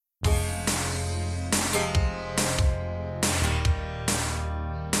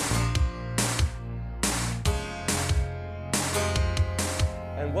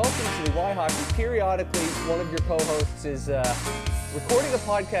Fly Hockey. Periodically, one of your co-hosts is recording a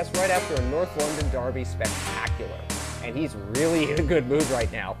podcast right after a North London derby spectacular, and he's really in a good mood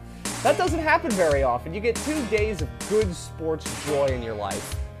right now. That doesn't happen very often. You get 2 days of good sports joy in your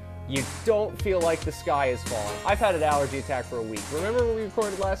life. You don't feel like the sky is falling. I've had an allergy attack for a week. Remember when we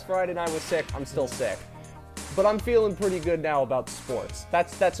recorded last Friday and I was sick? I'm still sick. But I'm feeling pretty good now about sports.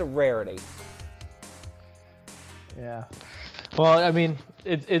 That's a rarity. Yeah. Well, I mean,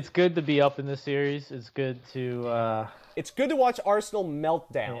 it's good to be up in this series. It's good to... It's good to watch Arsenal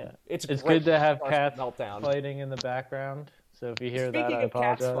meltdown. Yeah. It's good to have cats meltdown. fighting in the background. So if you hear Speaking that, I of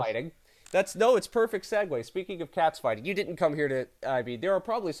apologize. cats fighting, it's perfect segue. Speaking of cats fighting, you didn't come here to... I mean, there are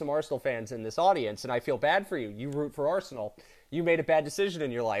probably some Arsenal fans in this audience, and I feel bad for you. You root for Arsenal. You made a bad decision in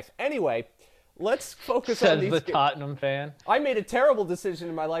your life. Anyway, let's focus on these... Says the Tottenham fan. I made a terrible decision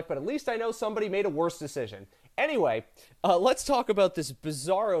in my life, but at least I know somebody made a worse decision. Anyway, let's talk about this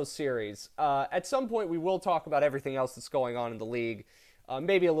Bizarro series. At some point, we will talk about everything else that's going on in the league.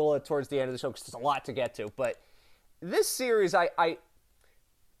 Maybe a little towards the end of the show, because there's a lot to get to. But this series, I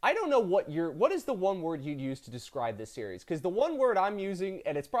don't know what is the one word you'd use to describe this series? Because the one word I'm using,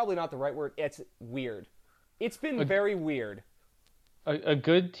 and it's probably not the right word, it's weird. It's been very weird. A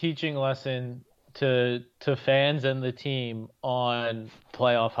good teaching lesson to fans and the team on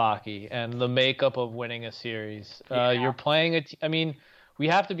playoff hockey and the makeup of winning a series. You're playing I mean, we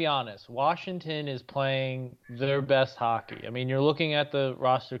have to be honest. Washington is playing their best hockey. I mean, you're looking at the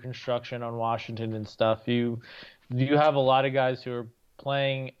roster construction on Washington and stuff. You have a lot of guys who are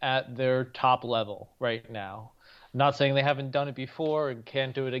playing at their top level right now. I'm not saying they haven't done it before and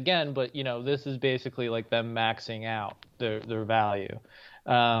can't do it again, but this is basically like them maxing out their value.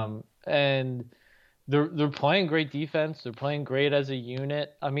 And they're playing great defense. They're playing great as a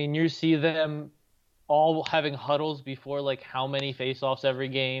unit. I mean, you see them all having huddles before like how many faceoffs every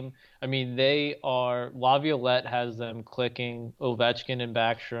game. I mean, Laviolette has them clicking Ovechkin and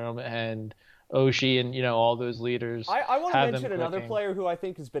Backstrom and Oshie and all those leaders. I want to mention another player who I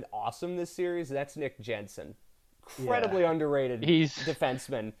think has been awesome this series. That's Nick Jensen. Incredibly underrated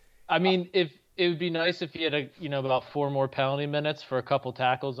defenseman. I mean, if it would be nice if he had about 4 more penalty minutes for a couple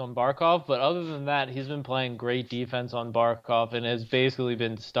tackles on Barkov, but other than that, he's been playing great defense on Barkov and has basically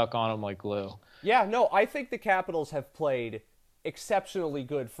been stuck on him like glue. Yeah, no, I think the Capitals have played exceptionally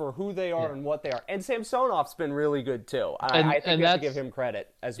good for who they are and what they are. And Samsonov's been really good too. I think we have to give him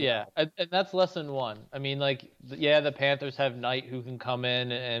credit as well. Yeah, and that's lesson one. I mean, the Panthers have Knight who can come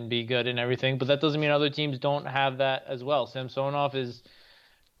in and be good and everything, but that doesn't mean other teams don't have that as well. Samsonov is,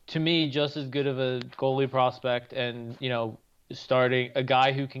 to me, just as good of a goalie prospect and, starting a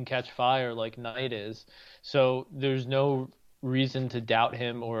guy who can catch fire like Knight is. So there's no reason to doubt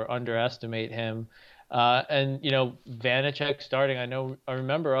him or underestimate him. And Vanacek starting, I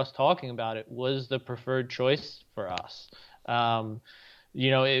remember us talking about it, was the preferred choice for us.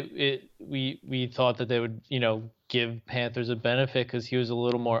 We thought that they would, give Panthers a benefit because he was a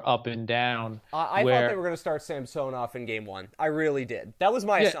little more up and down. I thought they were going to start Samsonov in game 1. I really did. That was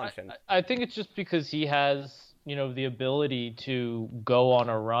my assumption. I think it's just because he has, the ability to go on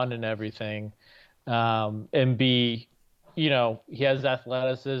a run and everything, and be, he has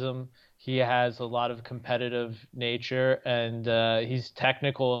athleticism. He has a lot of competitive nature, and he's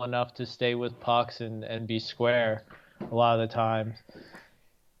technical enough to stay with pucks and be square a lot of the time,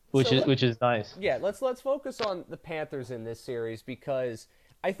 which is nice. Yeah, let's focus on the Panthers in this series because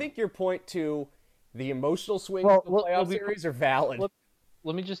I think your point to the emotional swings of the playoff series are valid.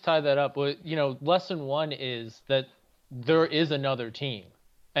 Let me just tie that up. Lesson one is that there is another team,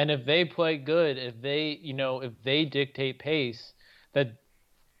 and if they play good, if they dictate pace,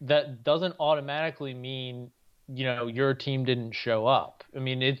 that doesn't automatically mean, your team didn't show up. I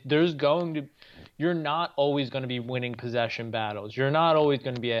mean, you're not always going to be winning possession battles. You're not always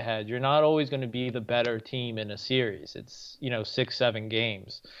going to be ahead. You're not always going to be the better team in a series. It's, 6-7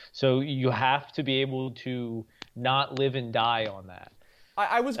 games. So you have to be able to not live and die on that.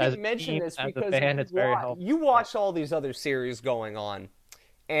 I was going to mention this because you watch all these other series going on.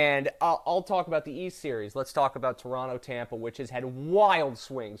 And I'll talk about the East series. Let's talk about Toronto-Tampa, which has had wild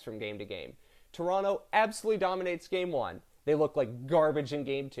swings from game to game. Toronto absolutely dominates game 1. They look like garbage in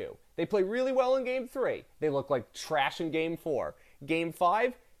game 2. They play really well in game 3. They look like trash in game 4. Game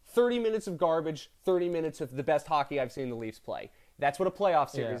 5, 30 minutes of garbage, 30 minutes of the best hockey I've seen the Leafs play. That's what a playoff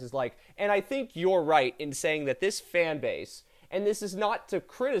series is like. And I think you're right in saying that this fan base, and this is not to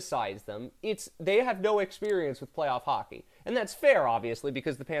criticize them, they have no experience with playoff hockey. And that's fair, obviously,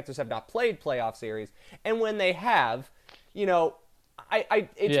 because the Panthers have not played playoff series. And when they have, it's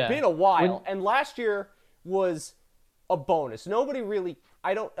been a while. And last year was a bonus. Nobody really.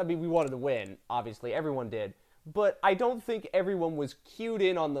 I mean, we wanted to win. Obviously, everyone did. But I don't think everyone was cued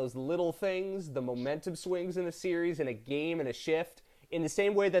in on those little things, the momentum swings in a series, in a game, in a shift, in the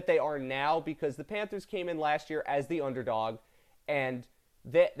same way that they are now, because the Panthers came in last year as the underdog, and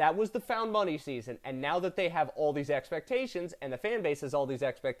that was the found money season. And now that they have all these expectations, and the fan base has all these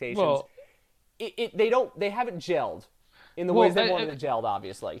expectations, well, they haven't gelled in the ways they wanted to gelled,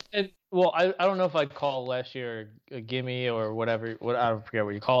 obviously. I don't know if I'd call last year a gimme or whatever. I don't forget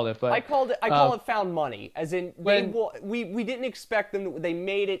what you called it, but I call it found money, as in we didn't expect them. They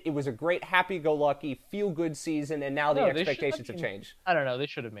made it. It was a great, happy-go-lucky, feel-good season, and now the expectations have changed. I don't know. They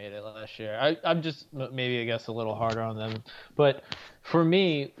should have made it last year. I'm just maybe I guess a little harder on them, but for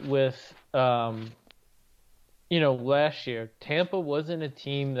me with last year Tampa wasn't a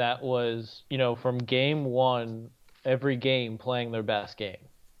team that was from game one every game playing their best game.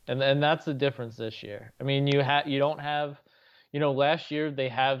 And that's the difference this year. I mean, you don't have, last year they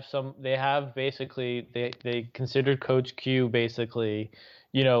considered Coach Q basically,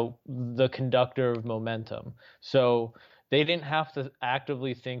 the conductor of momentum. So they didn't have to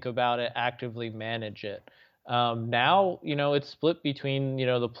actively think about it, actively manage it. Now, it's split between,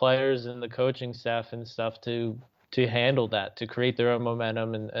 the players and the coaching staff and stuff to handle that, to create their own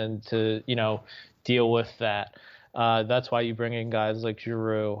momentum and to, deal with that. That's why you bring in guys like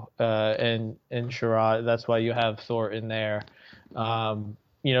Giroux and Sherrod. That's why you have Thornton there.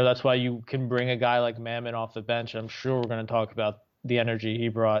 That's why you can bring a guy like Mammon off the bench. I'm sure we're going to talk about the energy he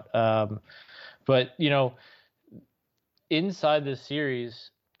brought. But inside this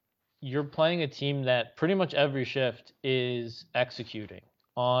series, you're playing a team that pretty much every shift is executing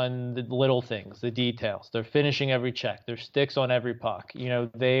on the little things, the details. They're finishing every check. There's sticks on every puck.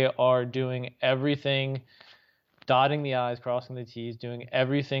 They are doing everything, dotting the I's, crossing the T's, doing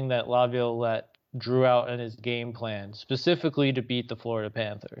everything that Laviolette drew out in his game plan, specifically to beat the Florida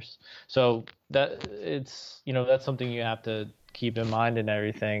Panthers. So that's something you have to keep in mind and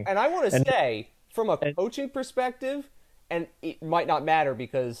everything. And I want to say, from a coaching perspective, and it might not matter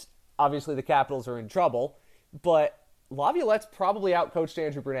because obviously the Capitals are in trouble, but Laviolette's probably outcoached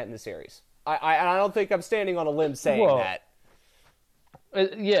Andrew Brunette in the series. I don't think I'm standing on a limb saying that.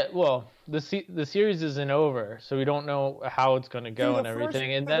 The series isn't over, so we don't know how it's going to go and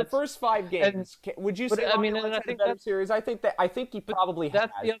everything. And the first 5 games, would you say? I think that series. I think he probably has.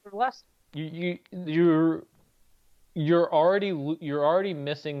 That's the other lesson. You're already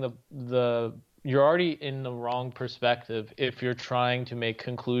missing you're already in the wrong perspective if you're trying to make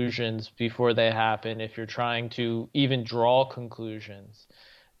conclusions before they happen. If you're trying to even draw conclusions,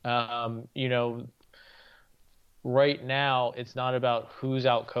 right now, it's not about who's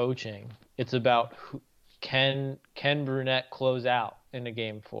out coaching. It's about can Brunette close out in a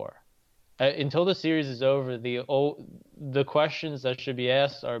game 4. Until the series is over, the questions that should be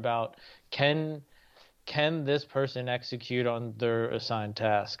asked are about can this person execute on their assigned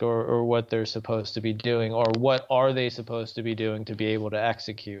task or what they're supposed to be doing, or what are they supposed to be doing to be able to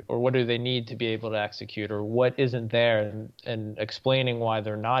execute, or what do they need to be able to execute, or what isn't there, and explaining why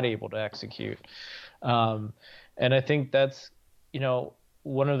they're not able to execute. And I think that's,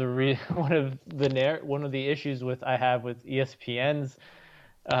 one of the issues I have with ESPN's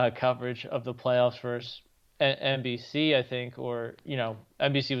coverage of the playoffs versus NBC, I think, or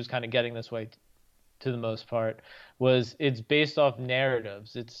NBC was kind of getting this way to the most part, was it's based off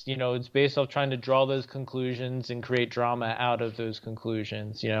narratives. It's based off trying to draw those conclusions and create drama out of those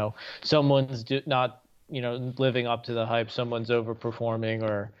conclusions. Someone's not living up to the hype, someone's overperforming,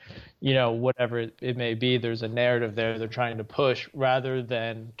 or, whatever it may be. There's a narrative there they're trying to push, rather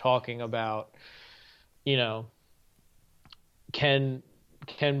than talking about, can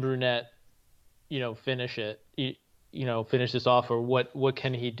Brunette, finish it, finish this off, or what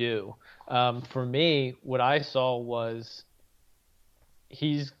can he do? For me, what I saw was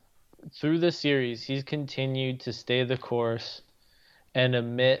through the series, he's continued to stay the course and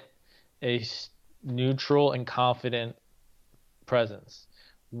emit a neutral and confident presence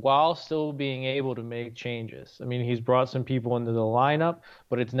while still being able to make changes. I mean, he's brought some people into the lineup,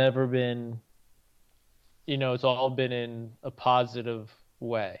 but it's never been, it's all been in a positive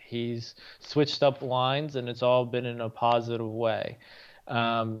way. He's switched up lines, and it's all been in a positive way.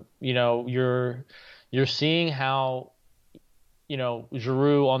 You're seeing how,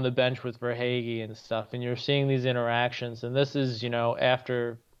 Giroux on the bench with Verhaeghe and stuff, and you're seeing these interactions, and this is,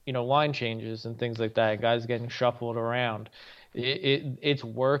 after line changes and things like that, guys getting shuffled around. It's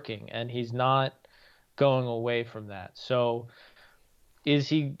working, and he's not going away from that. So is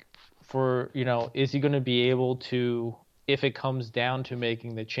he going to be able to, if it comes down to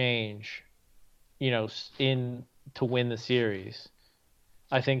making the change, in to win the series,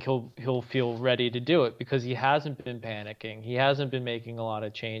 I think he'll feel ready to do it because he hasn't been panicking. He hasn't been making a lot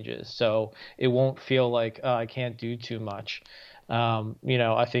of changes, so it won't feel like I can't do too much.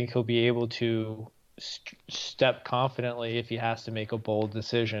 I think he'll be able to step confidently if he has to make a bold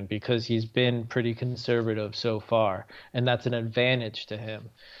decision because he's been pretty conservative so far, and that's an advantage to him.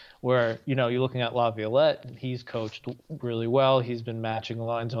 Where, you're looking at Laviolette, he's coached really well. He's been matching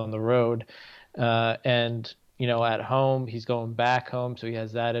lines on the road. And at home, he's going back home, so he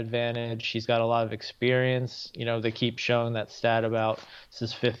has that advantage. He's got a lot of experience. They keep showing that stat about it's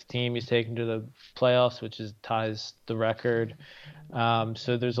his 5th team he's taken to the playoffs, which ties the record.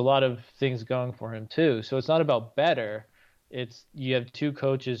 So there's a lot of things going for him too. So it's not about better. It's you have 2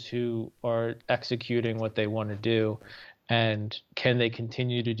 coaches who are executing what they want to do, and can they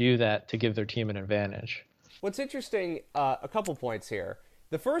continue to do that to give their team an advantage? What's interesting, a couple points here.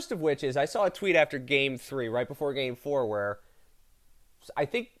 The first of which is I saw a tweet after Game 3, right before Game 4, where I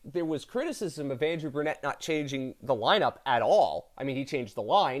think there was criticism of Andrew Brunette not changing the lineup at all. I mean, he changed the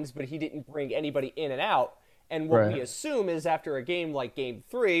lines, but he didn't bring anybody in and out. And what we assume is after a game like Game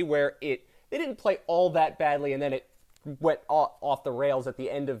 3, where they didn't play all that badly and then it went off the rails at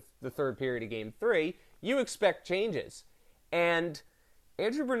the end of the 3rd period of Game 3, you expect changes. And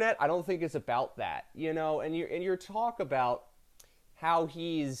Andrew Brunette, I don't think is about that, and your talk about how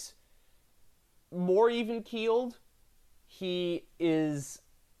he's more even-keeled. He is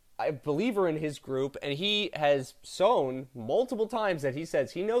a believer in his group, and he has shown multiple times that he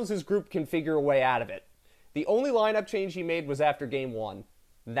says he knows his group can figure a way out of it. The only lineup change he made was after Game 1.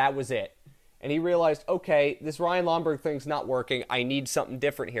 That was it. And he realized, okay, this Ryan Lomberg thing's not working. I need something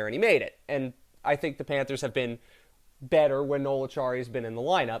different here, and he made it. And I think the Panthers have been better when Noel Acciari's been in the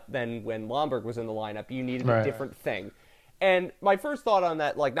lineup than when Lomberg was in the lineup. You needed a different thing. And my first thought on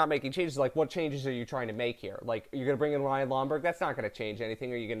that, not making changes, what changes are you trying to make here? You're going to bring in Ryan Lomberg? That's not going to change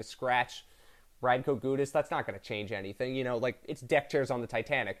anything. Are you going to scratch Radko Gudas? That's not going to change anything. It's deck chairs on the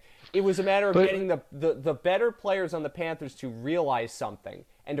Titanic. It was a matter of getting the better players on the Panthers to realize something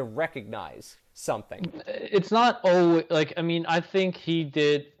and to recognize something. It's not always, I think he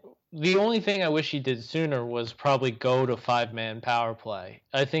did. The only thing I wish he did sooner was probably go to 5-man power play.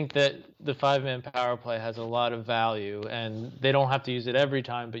 I think that the 5-man power play has a lot of value, and they don't have to use it every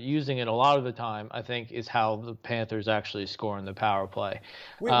time, but using it a lot of the time, I think, is how the Panthers actually score in the power play.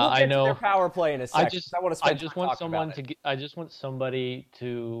 We'll get to their power play in a second. I just want somebody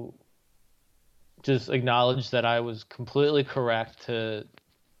to just acknowledge that I was completely correct to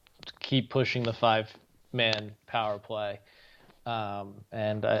keep pushing the 5-man power play.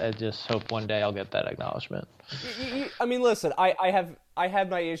 And I just hope one day I'll get that acknowledgement. Listen, I have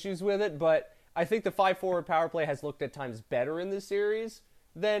my issues with it, but I think the 5-forward power play has looked at times better in this series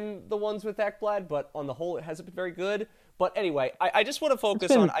than the ones with Ekblad, but on the whole, it hasn't been very good. But anyway, I just want to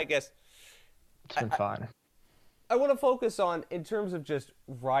focus on, I guess... It's been fine. I want to focus on, in terms of just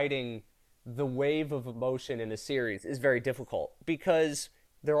riding the wave of emotion in a series, is very difficult, because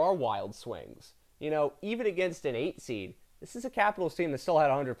there are wild swings. Even against an 8 seed, this is a Capitals team that still had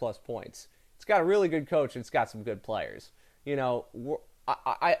 100-plus points. It's got a really good coach, and it's got some good players. And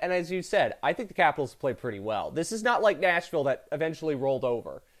as you said, I think the Capitals play pretty well. This is not like Nashville that eventually rolled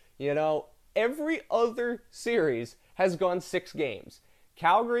over. Every other series has gone 6 games.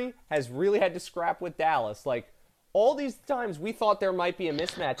 Calgary has really had to scrap with Dallas. All these times we thought there might be a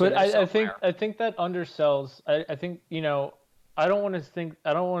mismatch. But I think that undersells. I think I don't want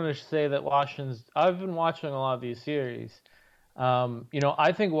to say that Washington's. I've been watching a lot of these series.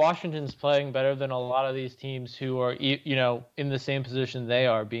 I think Washington's playing better than a lot of these teams who are, in the same position they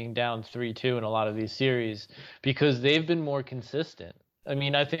are, being down 3-2 in a lot of these series, because they've been more consistent.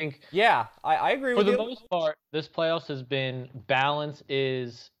 I think. Yeah, I agree with you. For the most part, this playoffs has been balance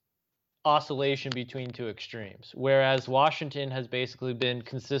is oscillation between 2 extremes, whereas Washington has basically been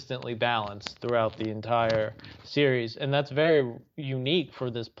consistently balanced throughout the entire series, and that's very unique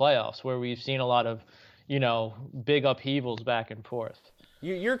for this playoffs, where we've seen a lot of big upheavals back and forth.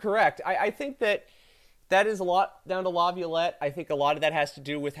 You're correct. I think that is a lot down to Laviolette. I think a lot of that has to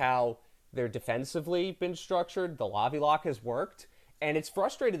do with how they're defensively been structured. The Lavi-lock has worked, and it's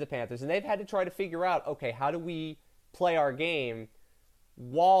frustrated the Panthers, and they've had to try to figure out, okay, how do we play our game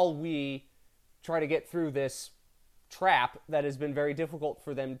while we try to get through this trap that has been very difficult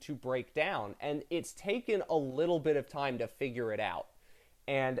for them to break down. And it's taken a little bit of time to figure it out.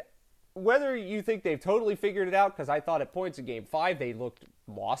 And whether you think they've totally figured it out, because I thought at points in Game 5 they looked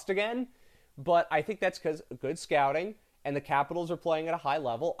lost again, but I think that's because of good scouting, and the Capitals are playing at a high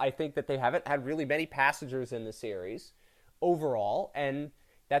level. I think that they haven't had really many passengers in the series overall, and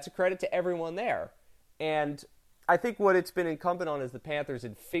that's a credit to everyone there. And I think what it's been incumbent on is the Panthers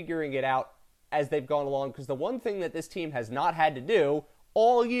in figuring it out as they've gone along, because the one thing that this team has not had to do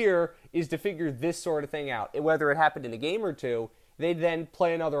all year is to figure this sort of thing out. Whether it happened in a game or two, they'd then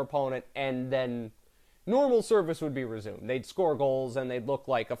play another opponent, and then normal service would be resumed. They'd score goals, and they'd look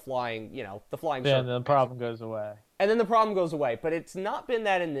like the flying circle. And the problem goes away. And then the problem goes away. But it's not been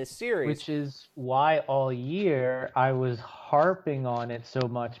that in this series. Which is why all year I was harping on it so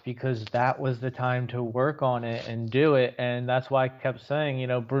much, because that was the time to work on it and do it. And that's why I kept saying,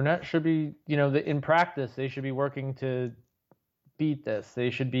 Brunette should be, in practice, they should be working to beat this. They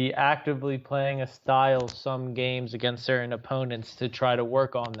should be actively playing a style some games against certain opponents to try to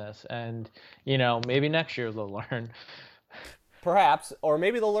work on this. And, maybe next year they'll learn. Perhaps. Or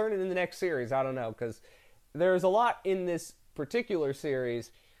maybe they'll learn it in the next series. I don't know, because there's a lot in this particular series.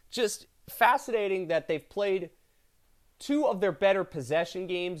 Just fascinating that they've played two of their better possession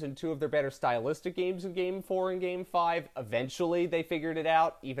games and two of their better stylistic games in Game 4 and Game 5. Eventually, they figured it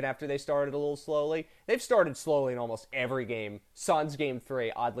out, even after they started a little slowly. They've started slowly in almost every game. Suns Game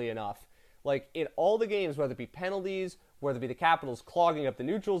 3, oddly enough. Like, in all the games, whether it be penalties, whether it be the Capitals clogging up the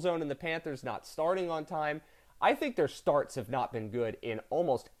neutral zone and the Panthers not starting on time, I think their starts have not been good in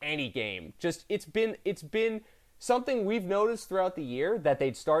almost any game. Just it's been something we've noticed throughout the year, that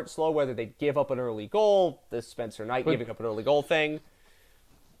they'd start slow, whether they'd give up an early goal, the Spencer Knight giving up an early goal thing.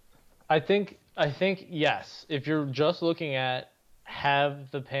 I think yes. If you're just looking at, have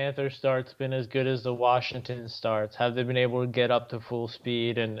the Panther starts been as good as the Washington starts? Have they been able to get up to full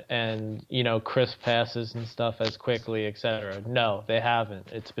speed and crisp passes and stuff as quickly, etc.? No, they haven't.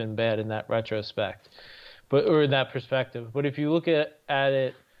 It's been bad in that retrospect. Or in that perspective. But if you look at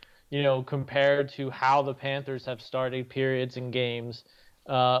it, compared to how the Panthers have started periods and games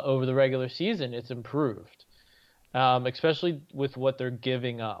over the regular season, it's improved, especially with what they're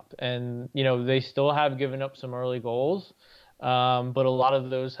giving up. And, they still have given up some early goals, but a lot of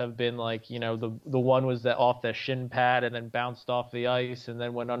those have been like, the one was that off the shin pad and then bounced off the ice and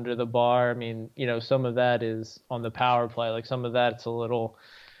then went under the bar. I mean, some of that is on the power play. Like some of that's a little,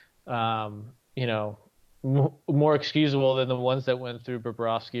 more excusable than the ones that went through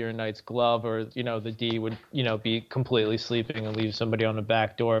Bobrovsky or Knight's glove, or the D would be completely sleeping and leave somebody on the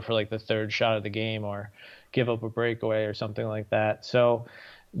back door for like the third shot of the game, or give up a breakaway or something like that. So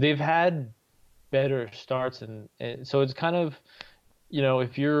they've had better starts, and so it's kind of,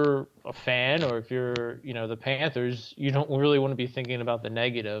 if you're a fan, or if you're the Panthers, you don't really want to be thinking about the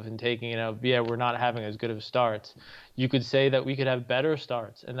negative and taking we're not having as good of starts. You could say that we could have better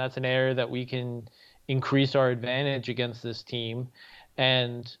starts, and that's an area that we can increase our advantage against this team.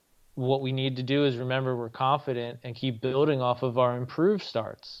 And what we need to do is remember we're confident and keep building off of our improved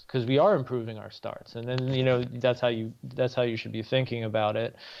starts, because we are improving our starts. And then that's how you should be thinking about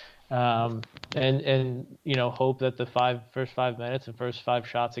it. And hope that the first 5 minutes and first 5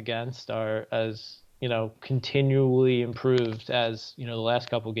 shots against are as continually improved as the last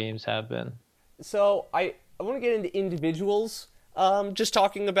couple games have been. So I want to get into individuals. Just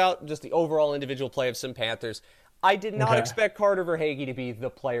talking about just the overall individual play of some Panthers. I did not expect Carter Verhaeghe to be the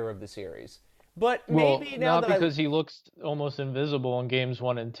player of the series. But maybe because he looks almost invisible in games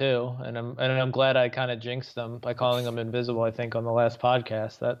 1 and 2, and I'm glad I kind of jinxed them by calling him invisible. I think on the last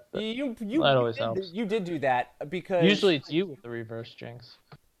podcast that always helps. You did do that because usually it's you with the reverse jinx.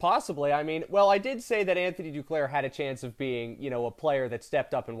 Possibly. I mean, I did say that Anthony Duclair had a chance of being, a player that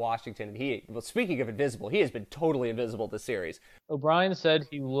stepped up in Washington. And speaking of invisible, he has been totally invisible this series. O'Brien said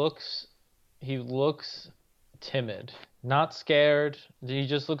he looks timid, not scared. He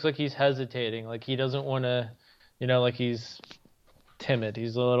just looks like he's hesitating, like he doesn't want to, like he's timid.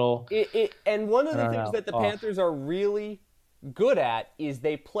 He's a little. And one of the things that the Panthers are really good at is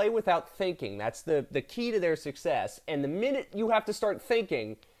they play without thinking. That's the key to their success. And the minute you have to start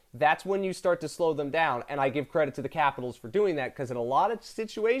thinking, that's when you start to slow them down. And I give credit to the Capitals for doing that, because in a lot of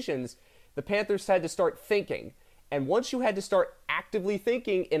situations, the Panthers had to start thinking. And once you had to start actively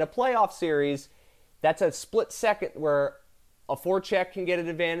thinking in a playoff series, that's a split second where a forecheck can get an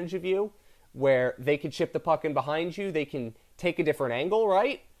advantage of you, where they can chip the puck in behind you, they can take a different angle,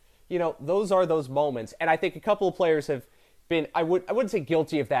 right? Those are those moments. And I think a couple of players have been, I wouldn't say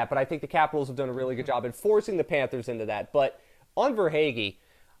guilty of that, but I think the Capitals have done a really good job in forcing the Panthers into that. But on Verhaeghe,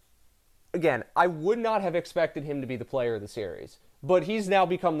 again, I would not have expected him to be the player of the series, but he's now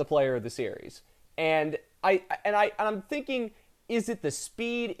become the player of the series. And I'm thinking, is it the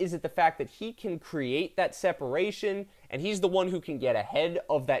speed? Is it the fact that he can create that separation and he's the one who can get ahead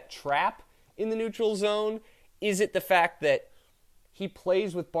of that trap in the neutral zone? Is it the fact that he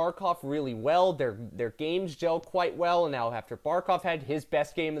plays with Barkov really well? Their games gel quite well, and now after Barkov had his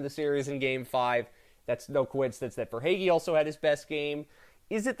best game of the series in Game 5, That's no coincidence that Verhaeghe also had his best game.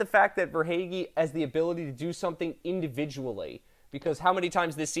 Is it the fact that Verhaeghe has the ability to do something individually? Because how many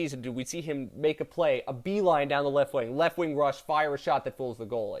times this season do we see him make a play, a beeline down the left wing rush, fire a shot that fools the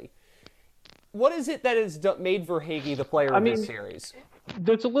goalie? What is it that has made Verhaeghe the player of this series?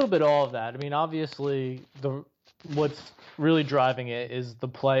 There's a little bit of all of that. I mean, obviously, what's really driving it is the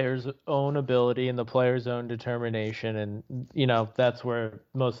player's own ability and the player's own determination, and that's where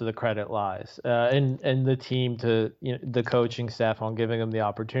most of the credit lies. And the team to the coaching staff on giving them the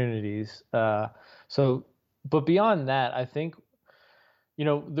opportunities. But beyond that, I think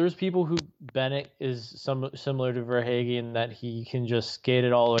there's people who Bennett is similar to Verhaeghe in that he can just skate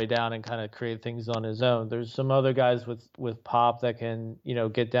it all the way down and kind of create things on his own. There's some other guys with pop that can,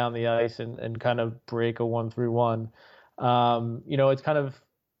 get down the ice and kind of break a 1-3-1. It's kind of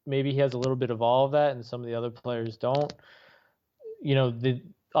maybe he has a little bit of all of that and some of the other players don't.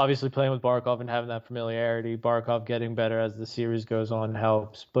 Obviously playing with Barkov and having that familiarity, Barkov getting better as the series goes on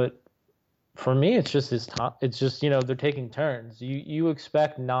helps. But for me, it's just his time. It's just, they're taking turns. You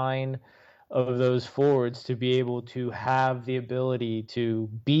expect 9 of those forwards to be able to have the ability to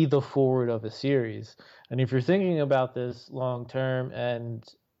be the forward of a series. And if you're thinking about this long term and,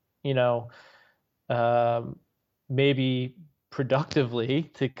 maybe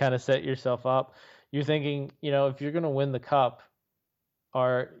productively to kind of set yourself up, you're thinking, if you're going to win the cup,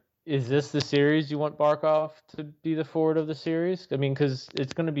 is this the series you want Barkov to be the forward of the series? I mean, because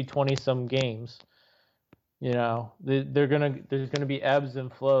it's going to be 20-some games. There's going to be ebbs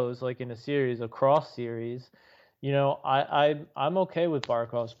and flows like in a series, across series. I'm okay with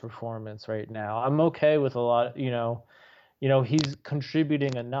Barkov's performance right now. I'm okay with a lot. He's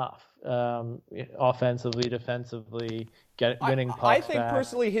contributing enough, offensively, defensively, winning pucks. I think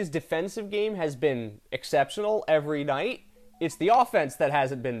personally, his defensive game has been exceptional every night. It's the offense that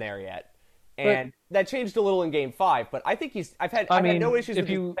hasn't been there yet, and that changed a little in Game 5. But I think I've had no issues with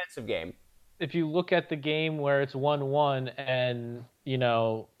his defensive game. If you look at the game where it's 1-1 and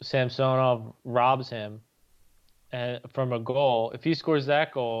Samsonov robs him from a goal, if he scores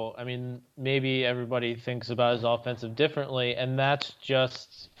that goal, I mean, maybe everybody thinks about his offensive differently, and that's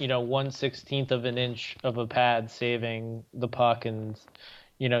just 1/16 of an inch of a pad saving the puck and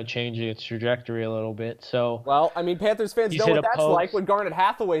changing its trajectory a little bit. So, well, I mean, Panthers fans know what that's like when Garnet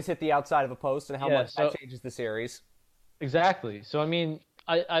Hathaway's hit the outside of a post and how much that changes the series. Exactly. So, I mean,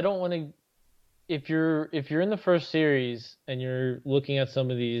 I don't want to. If you're in the first series and you're looking at some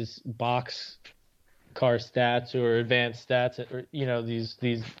of these box car stats or advanced stats, or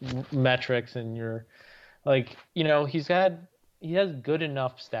these metrics, and you're like, he has good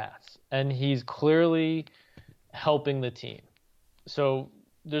enough stats, and he's clearly helping the team. So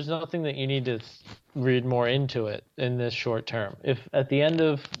there's nothing that you need to read more into it in this short term. If at the end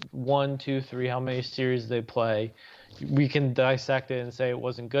of 1, 2, 3, how many series they play, we can dissect it and say it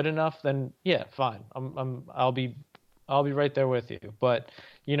wasn't good enough, then yeah, fine. I'll be right there with you. But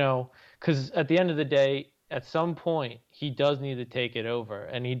because at the end of the day, at some point he does need to take it over,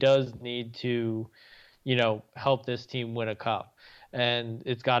 and he does need to, help this team win a cup. And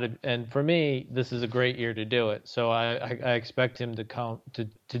it's got to. And for me, this is a great year to do it. So I expect him to come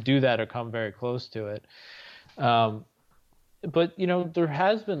to do that or come very close to it. But there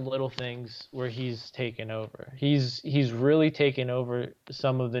has been little things where he's taken over. He's really taken over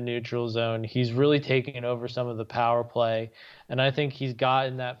some of the neutral zone. He's really taken over some of the power play, and I think he's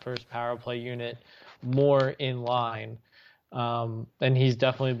gotten that first power play unit more in line. And he's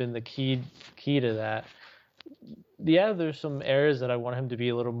definitely been the key to that. Yeah, there's some areas that I want him to be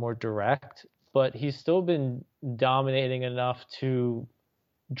a little more direct, but he's still been dominating enough to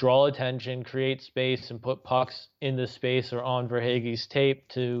draw attention, create space, and put pucks into space or on Verhaeghe's tape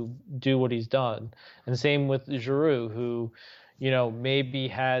to do what he's done. And same with Giroux, who, maybe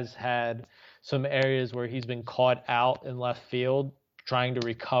has had some areas where he's been caught out in left field trying to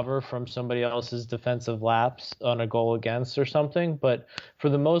recover from somebody else's defensive lapse on a goal against or something. But for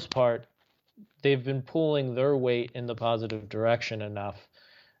the most part, they've been pulling their weight in the positive direction enough,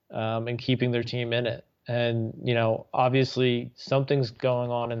 and keeping their team in it. And, obviously something's going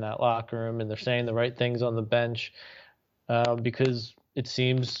on in that locker room, and they're saying the right things on the bench, because it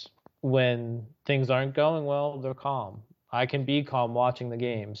seems when things aren't going well, they're calm. I can be calm watching the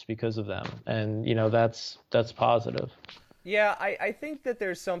games because of them. And, that's positive. Yeah, I think that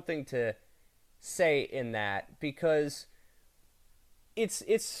there's something to say in that, because it's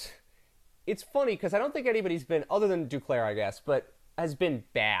funny because I don't think anybody's been, other than Duclair, I guess, but has been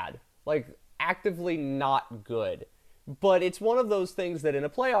bad. Like, actively not good. But it's one of those things that in a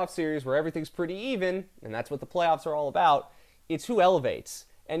playoff series where everything's pretty even, and that's what the playoffs are all about, it's who elevates.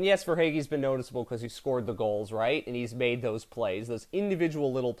 And yes, Verhaeghe's been noticeable because he scored the goals, right? And he's made those plays, those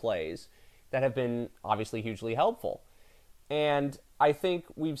individual little plays that have been obviously hugely helpful. And I think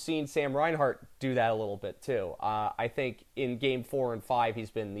we've seen Sam Reinhart do that a little bit too. I think in Game 4 and 5,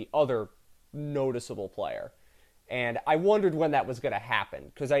 he's been the other noticeable player. And I wondered when that was going to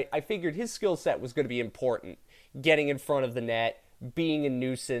happen because I figured his skill set was going to be important. Getting in front of the net, being a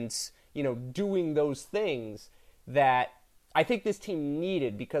nuisance, doing those things that I think this team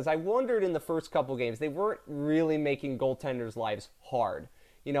needed, because I wondered in the first couple games, they weren't really making goaltenders' lives hard.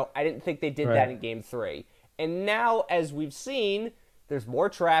 I didn't think they did that in Game 3. And now, as we've seen, there's more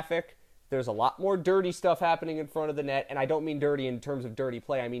traffic. There's a lot more dirty stuff happening in front of the net. And I don't mean dirty in terms of dirty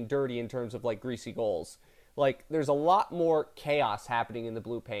play. I mean dirty in terms of, greasy goals. There's a lot more chaos happening in the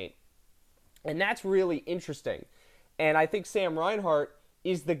blue paint. And that's really interesting. And I think Sam Reinhart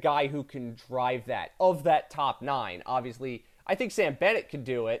is the guy who can drive that, of that top 9. Obviously, I think Sam Bennett could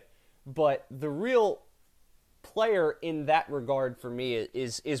do it. But the real player in that regard for me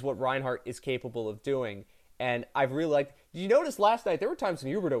is what Reinhart is capable of doing. And I've really liked... Did you notice last night there were times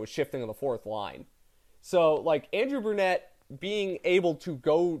when Huberdeau was shifting on the fourth line? So, Andrew Brunette being able to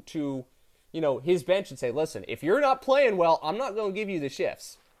go to, his bench and say, listen, if you're not playing well, I'm not going to give you the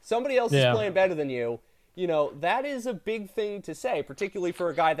shifts. Somebody else is playing better than you. That is a big thing to say, particularly for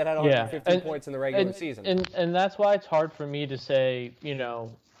a guy that had 115 points in the regular season. And that's why it's hard for me to say,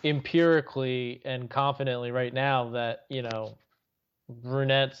 empirically and confidently right now that,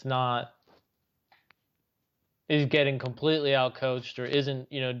 Brunette's is getting completely outcoached or isn't,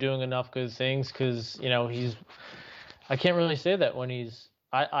 doing enough good things because, I can't really say that when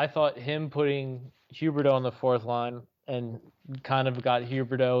I thought him putting Huberdeau on the fourth line and kind of got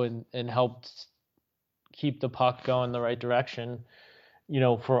Huberdeau and helped keep the puck going the right direction,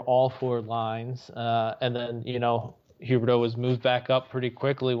 for all 4 lines. And then, Huberdeau was moved back up pretty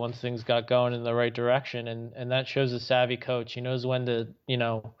quickly once things got going in the right direction. And that shows a savvy coach. He knows when to,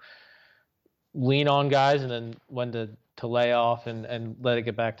 lean on guys and then when to lay off and let it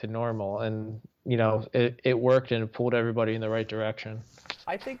get back to normal. And, it worked and it pulled everybody in the right direction.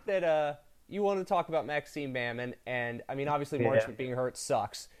 I think that you want to talk about Maxime Mamin, and, obviously Marchment being hurt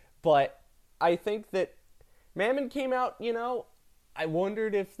sucks. But I think that Mamin came out, I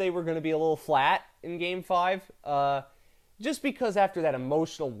wondered if they were going to be a little flat in Game 5. Just because after that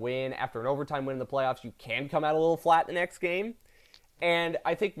emotional win, after an overtime win in the playoffs, you can come out a little flat the next game. And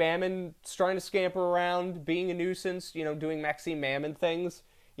I think Mamin's trying to scamper around, being a nuisance, doing Maxime Mamin things,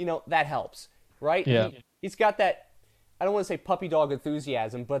 that helps, right? Yeah. He's got that, I don't want to say puppy dog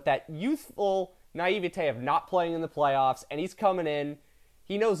enthusiasm, but that youthful naivete of not playing in the playoffs, and he's coming in.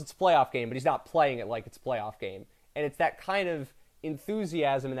 He knows it's a playoff game, but he's not playing it like it's a playoff game. And it's that kind of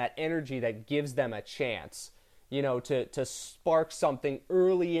enthusiasm and that energy that gives them a chance, to spark something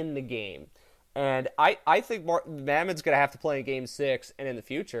early in the game. And I think Mamin's going to have to play in Game 6 and in the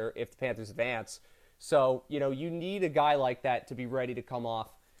future if the Panthers advance. So, you need a guy like that to be ready to come off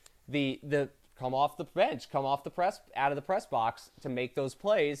come off the bench, come off the press, out of the press box to make those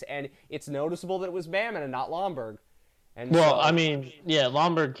plays. And it's noticeable that it was Mamin and not Lomberg. And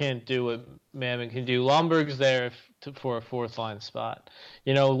Lomberg can't do what Mamin can do. Lomberg's there for a fourth line spot.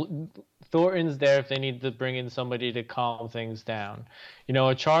 Thornton's there if they need to bring in somebody to calm things down.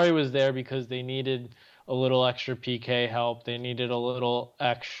 Achari was there because they needed a little extra PK help. They needed a little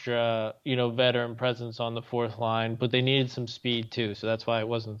extra, veteran presence on the fourth line, but they needed some speed too. So that's why it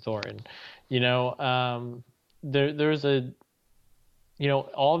wasn't Thornton. There's a,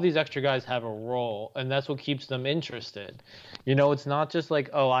 all of these extra guys have a role, and that's what keeps them interested. It's not just like,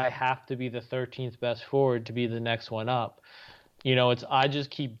 oh, I have to be the 13th best forward to be the next one up. It's I just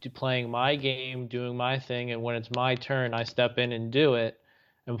keep playing my game, doing my thing, and when it's my turn, I step in and do it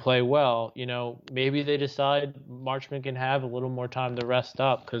and play well. Maybe they decide Marchment can have a little more time to rest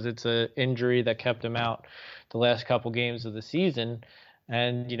up because it's an injury that kept him out the last couple games of the season.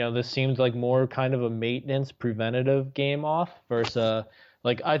 And, this seems like more kind of a maintenance preventative game off versus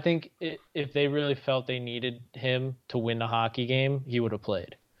I think if they really felt they needed him to win the hockey game, he would have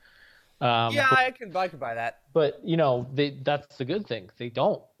played. I can buy that. But, that's the good thing. They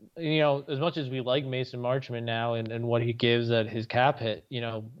don't. As much as we like Mason Marchment now and what he gives at his cap hit,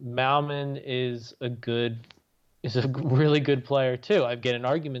 Mamin is a really good player too. I've getting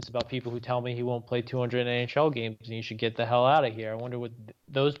arguments about people who tell me he won't play 200 NHL games and he should get the hell out of here. I wonder what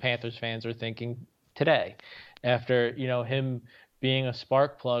those Panthers fans are thinking today after, him being a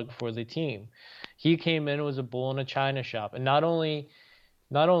spark plug for the team. He came in and was a bull in a china shop. And not only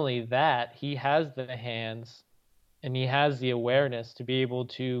that, he has the hands and he has the awareness to be able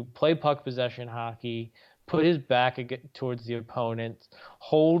to play puck possession hockey, put his back towards the opponent,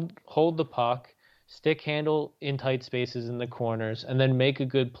 hold the puck, stick handle in tight spaces in the corners, and then make a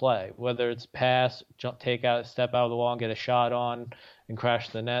good play, whether it's pass, jump, take out, step out of the wall, and get a shot on and crash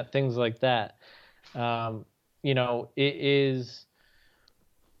the net, things like that. It is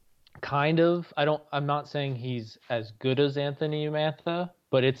kind of, I'm not saying he's as good as Anthony Mantha,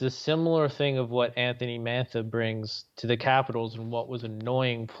 but it's a similar thing of what Anthony Mantha brings to the Capitals and what was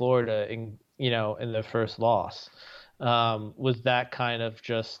annoying Florida in the first loss, was that kind of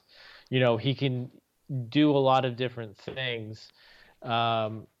just, he can do a lot of different things.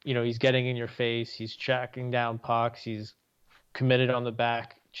 He's getting in your face, he's tracking down pucks, he's committed on the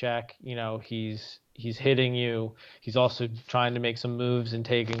back check, he's hitting you. He's also trying to make some moves and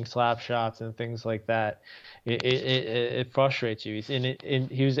taking slap shots and things like that. It frustrates you.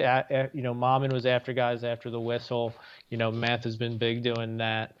 He was Mamin was after guys after the whistle. Mantha's been big doing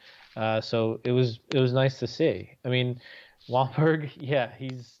that. So it was nice to see. I mean, Wallberg, yeah,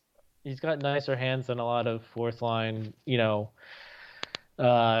 he's got nicer hands than a lot of fourth line,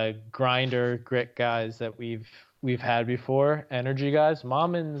 grinder grit guys that we've had before, energy guys.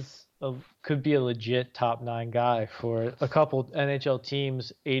 Mamin's could be a legit top 9 guy for a couple NHL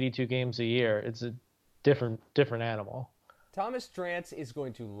teams, 82 games a year. It's a different animal. Thomas Drance is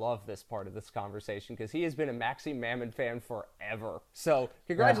going to love this part of this conversation because he has been a Maxime Mamin fan forever. So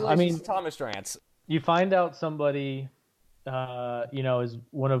congratulations to Thomas Drance. You find out somebody, is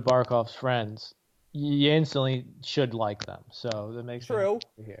one of Barkov's friends, you instantly should like them. So that makes true.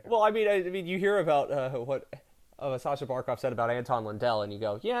 Well, I mean, you hear about what Sasha Barkov said about Anton Lundell, and you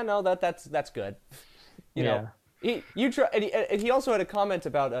go, yeah, no, that's good. You know, he also had a comment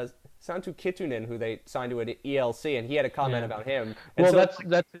about Santu Kittunen, who they signed to an ELC, and he had a comment about him. And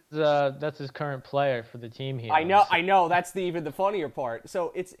that's his current player for the team here. I know. That's even the funnier part.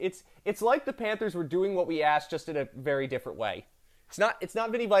 So it's like the Panthers were doing what we asked, just in a very different way. It's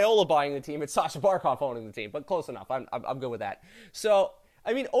not Vinny Viola buying the team; it's Sasha Barkov owning the team. But close enough. I'm good with that. So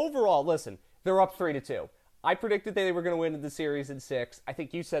I mean, overall, listen, they're up 3-2. I predicted they were going to win the series in 6. I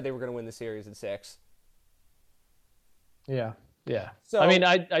think you said they were going to win the series in 6. Yeah. So I mean,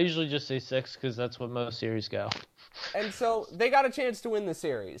 I usually just say 6 because that's what most series go. And so they got a chance to win the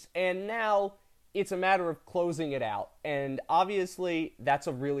series, and now it's a matter of closing it out. And obviously, that's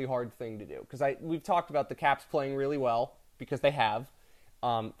a really hard thing to do because we've talked about the Caps playing really well because they have.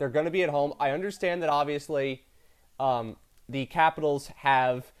 They're going to be at home. I understand that obviously the Capitals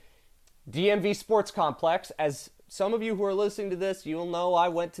have DMV Sports Complex. As some of you who are listening to this, you'll know I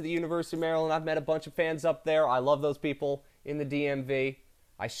went to the University of Maryland. I've met a bunch of fans up there. I love those people in the DMV.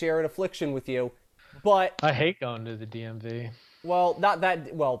 I share an affliction with you, but I hate going to the DMV. Well, not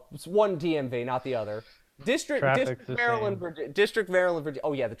that. Well, it's one DMV, not the other. District Maryland, Virginia.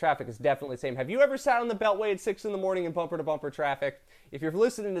 Oh yeah, the traffic is definitely the same. Have you ever sat on the Beltway at 6 a.m. in bumper-to-bumper traffic? If you're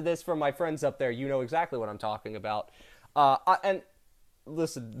listening to this from my friends up there, you know exactly what I'm talking about. And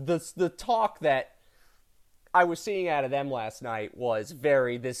listen, the talk that I was seeing out of them last night was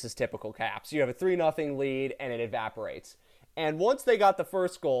this is typical Caps. You have a 3-0 lead, and it evaporates. And once they got the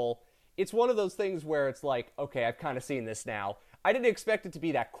first goal, it's one of those things where it's like, okay, I've kind of seen this now. I didn't expect it to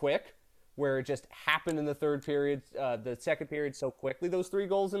be that quick, where it just happened in the third period, the second period so quickly, those 3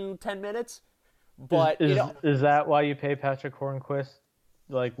 goals in 10 minutes. But is that why you pay Patrick Hornquist,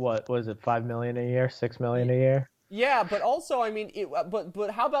 like, what was it, $5 million a year, $6 million a year? Yeah, but also, I mean,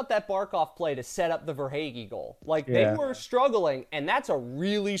 but how about that Barkov play to set up the Verhaeghe goal? Like, they were struggling, and that's a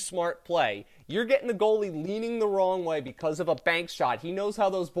really smart play. You're getting the goalie leaning the wrong way because of a bank shot. He knows how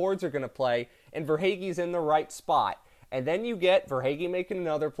those boards are going to play, and Verhaeghe's in the right spot. And then you get Verhaeghe making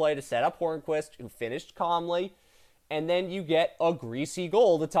another play to set up Hornquist, who finished calmly, and then you get a greasy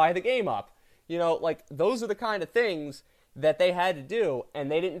goal to tie the game up. Like, those are the kind of things that they had to do, and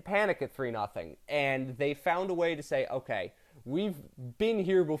they didn't panic at 3-0. And they found a way to say, okay, we've been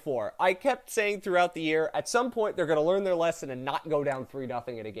here before. I kept saying throughout the year, at some point they're going to learn their lesson and not go down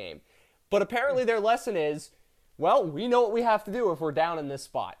 3-0 in a game. But apparently their lesson is, well, we know what we have to do if we're down in this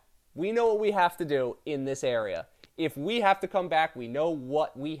spot. We know what we have to do in this area. If we have to come back, we know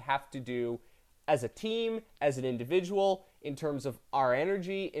what we have to do as a team, as an individual, in terms of our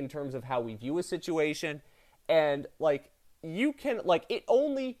energy, in terms of how we view a situation. And, it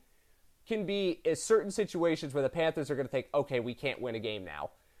only can be in certain situations where the Panthers are going to think, okay, we can't win a game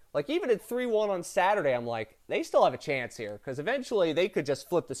now. Like, even at 3-1 on Saturday, I'm like, they still have a chance here, because eventually they could just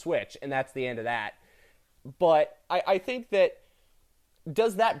flip the switch, and that's the end of that. But I think that,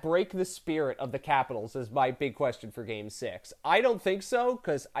 does that break the spirit of the Capitals is my big question for Game 6. I don't think so,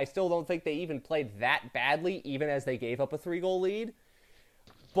 because I still don't think they even played that badly, even as they gave up a 3-goal lead.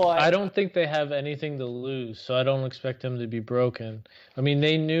 But I don't think they have anything to lose, so I don't expect them to be broken. I mean,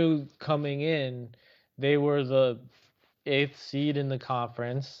 they knew coming in they were the 8th seed in the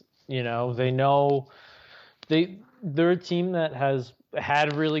conference. You know, they know they're a team that has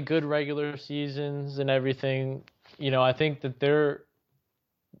had really good regular seasons and everything. You know, I think that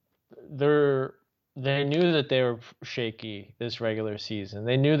they knew that they were shaky this regular season.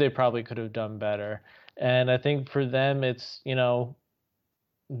 They knew they probably could have done better. And I think for them, it's, you know,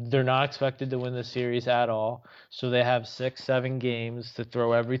 they're not expected to win the series at all. So they have 6, 7 games to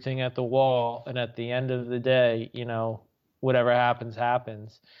throw everything at the wall. And at the end of the day, you know, whatever happens,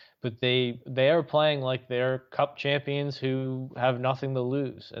 happens. But they are playing like they're cup champions who have nothing to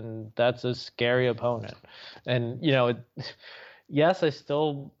lose. And that's a scary opponent. And, you know, yes, I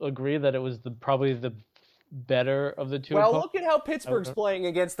still agree that it was probably the better of the two. Well, look at how Pittsburgh's playing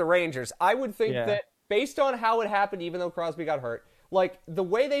against the Rangers. I would think that based on how it happened, even though Crosby got hurt, like the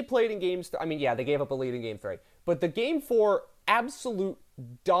way they played in games, I mean, yeah, they gave up a lead in game 3, but the game 4 absolute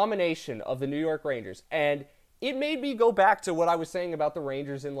domination of the New York Rangers, and it made me go back to what I was saying about the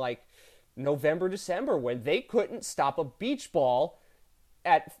Rangers in like November, December, when they couldn't stop a beach ball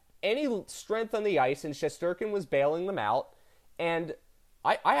at any strength on the ice, and Shesterkin was bailing them out. And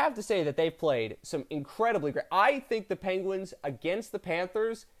I have to say that they've played some incredibly great. I think the Penguins against the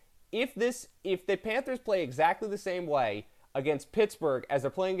Panthers, if the Panthers play exactly the same way against Pittsburgh as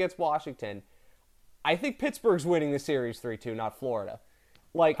they're playing against Washington, I think Pittsburgh's winning the series 3-2, not Florida.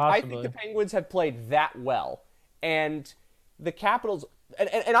 Like, possibly. I think the Penguins have played that well. And the Capitals,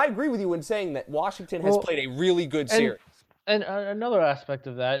 and I agree with you in saying that Washington has played a really good series. And another aspect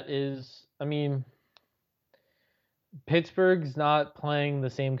of that is, I mean, Pittsburgh's not playing the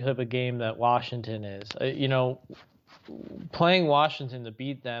same type of game that Washington is. You know, playing Washington to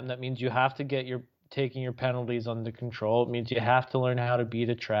beat them, that means you have to get taking your penalties under control. It means you have to learn how to beat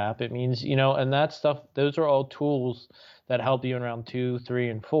a trap. It means, you know, and that stuff, those are all tools that help you in round 2, 3,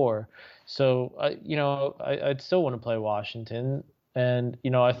 and 4. So, you know, I'd still want to play Washington. And,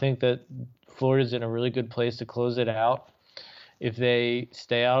 you know, I think that Florida's in a really good place to close it out. If they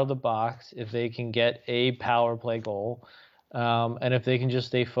stay out of the box, if they can get a power play goal, and if they can just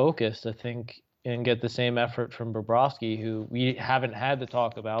stay focused, I think, and get the same effort from Bobrovsky, who we haven't had to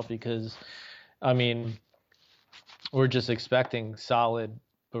talk about because, I mean, we're just expecting solid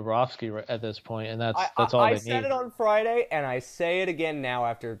Bobrovsky at this point, and that's all they need. I said it on Friday, and I say it again now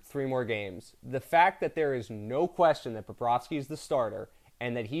after 3 more games. The fact that there is no question that Bobrovsky is the starter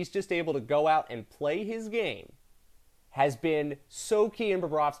and that he's just able to go out and play his game has been so key in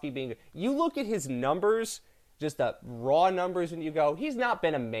Bobrovsky being... You look at his numbers, just the raw numbers, and you go, he's not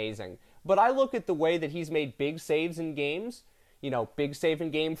been amazing. But I look at the way that he's made big saves in games. You know, big save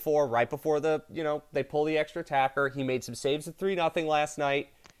in Game 4 right before they pull the extra attacker. He made some saves at 3-0 last night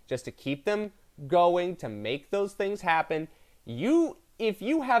just to keep them going, to make those things happen. If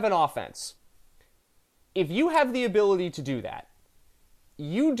you have an offense, if you have the ability to do that,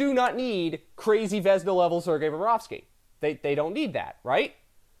 you do not need crazy Vezina-level Sergei Bobrovsky. They don't need that, right?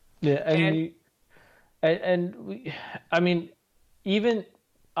 Yeah, I mean, even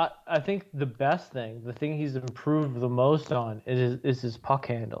I think the best thing, the thing he's improved the most on is his puck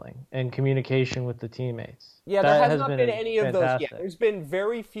handling and communication with the teammates. Yeah, there has not been any of those yet. There's been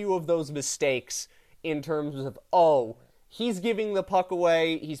very few of those mistakes in terms of, he's giving the puck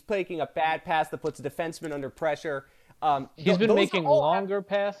away, he's taking a bad pass that puts a defenseman under pressure. He's been making longer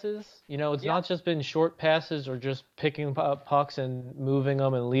passes. You know, it's not just been short passes or just picking up pucks and moving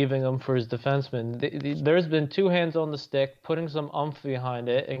them and leaving them for his defenseman. There's been 2 hands on the stick, putting some oomph behind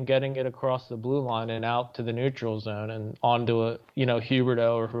it and getting it across the blue line and out to the neutral zone and onto a, you know,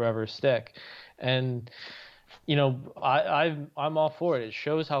 Huberdeau or whoever's stick. And, you know, I'm all for it. It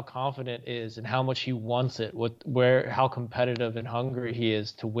shows how confident he is and how much he wants it, how competitive and hungry he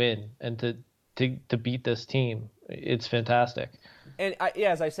is to win and to beat this team. It's fantastic. And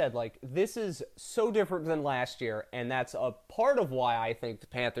as I said, like, this is so different than last year, and that's a part of why I think the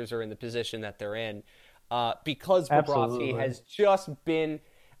Panthers are in the position that they're in, because Bobrovsky has just been.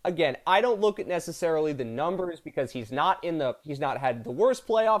 Again, I don't look at necessarily the numbers because he's not had the worst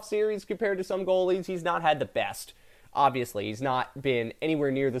playoff series compared to some goalies. He's not had the best. Obviously, he's not been anywhere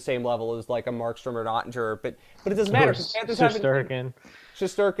near the same level as like a Markstrom or Ottinger, but it doesn't matter. Shesterkin.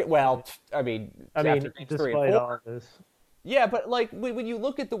 Well, I mean, despite all of this. Yeah, but like when you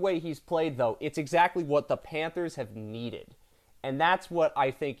look at the way he's played, though, it's exactly what the Panthers have needed, and that's what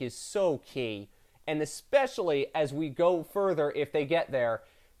I think is so key. And especially as we go further, if they get there,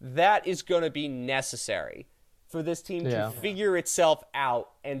 that is going to be necessary for this team to figure itself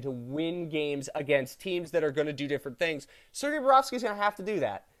out and to win games against teams that are going to do different things. Sergei Bobrovsky's going to have to do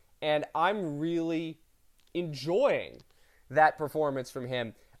that. And I'm really enjoying that performance from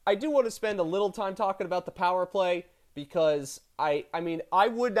him. I do want to spend a little time talking about the power play because, I mean, I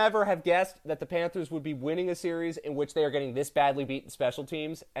would never have guessed that the Panthers would be winning a series in which they are getting this badly beaten special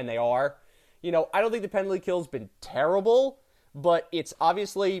teams, and they are. You know, I don't think the penalty kill's been terrible, but it's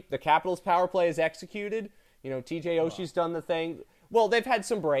obviously the Capitals' power play is executed. You know, TJ Oshie's done the thing. Well, they've had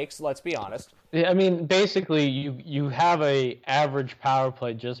some breaks, let's be honest. Yeah, I mean, basically, you have a average power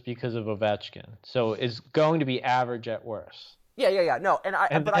play just because of Ovechkin. So it's going to be average at worst. Yeah. No,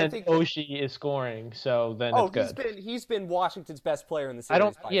 I think Oshie is scoring, so then it's good. He's been Washington's best player in the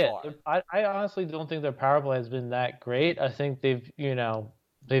series by far. I honestly don't think their power play has been that great. I think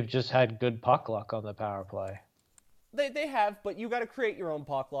they've just had good puck luck on the power play. They have, but you got to create your own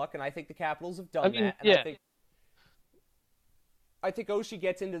puck luck, and I think the Capitals have done that. And I think Oshie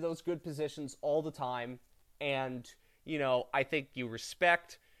gets into those good positions all the time, and, you know, I think you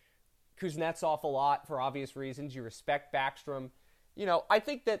respect Kuznetsov a lot for obvious reasons. You respect Backstrom. You know, I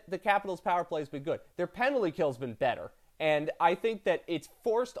think that the Capitals' power play has been good. Their penalty kill's been better, and I think that it's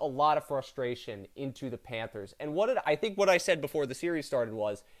forced a lot of frustration into the Panthers. And I think what I said before the series started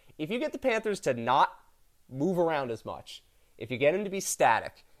was, if you get the Panthers to not move around as much, if you get them to be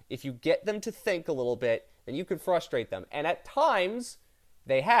static, if you get them to think a little bit, then you can frustrate them. And at times,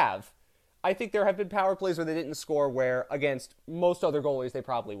 they have. I think there have been power plays where they didn't score where, against most other goalies, they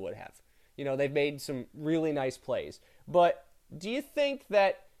probably would have. You know, they've made some really nice plays. But do you think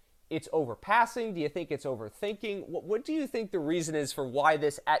that it's overpassing? Do you think it's overthinking? What do you think the reason is for why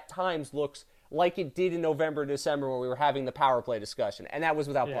this at times looks like it did in November, December when we were having the power play discussion? And that was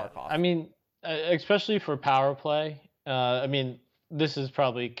without Barkov. I mean, especially for power play, I mean, this is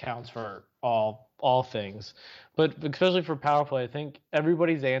probably counts for all things, but especially for power play, I think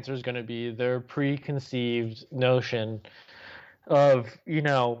everybody's answer is going to be their preconceived notion of, you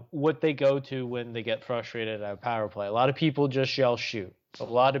know, what they go to when they get frustrated at power play. A lot of people just yell shoot. A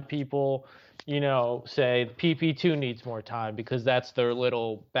lot of people, you know, say PP2 needs more time because that's their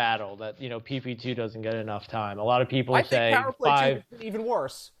little battle that, you know, PP2 doesn't get enough time. A lot of people say power play 2 is even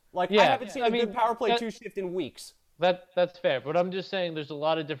worse. Like, I haven't seen a good power play 2 shift in weeks. That's fair, but I'm just saying there's a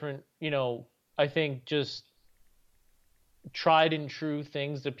lot of different, you know, I think just tried and true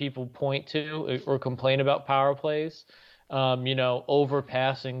things that people point to or complain about power plays. You know,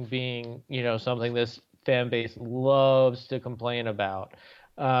 overpassing being, you know, something this fan base loves to complain about.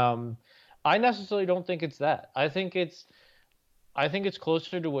 I necessarily don't think it's that. I think it's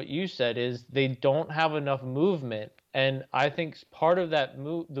closer to what you said, is they don't have enough movement, and I think part of that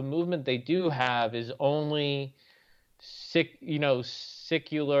the movement they do have is only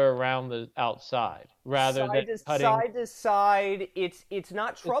circular around the outside rather than cutting side to side. It's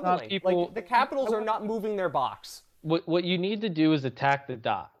not troubling. Like, the Capitals are not moving their box. What you need to do is attack the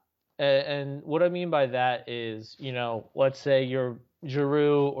dot, and what I mean by that is, you know, let's say you're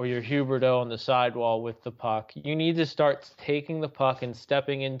Giroux or you're Huberdeau on the sidewall with the puck. You need to start taking the puck and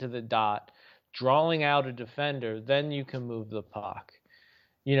stepping into the dot, drawing out a defender. Then you can move the puck.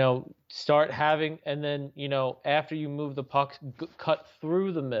 You know, start having, and then, you know, after you move the puck, cut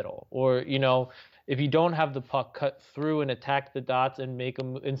through the middle, or, you know, if you don't have the puck, cut through and attack the dots and make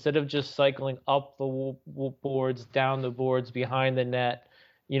them, instead of just cycling up the boards, down the boards, behind the net,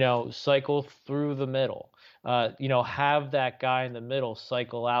 you know, cycle through the middle. You know, have that guy in the middle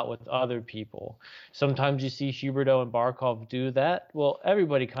cycle out with other people. Sometimes you see Huberdeau and Barkov do that. Well,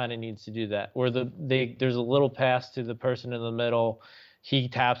 everybody kind of needs to do that, where there's a little pass to the person in the middle. He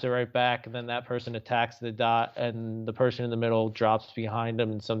taps it right back, and then that person attacks the dot, and the person in the middle drops behind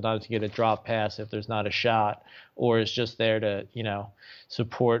him, and sometimes you get a drop pass if there's not a shot, or it's just there to, you know,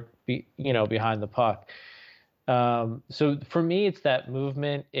 support, behind the puck. So for me, it's that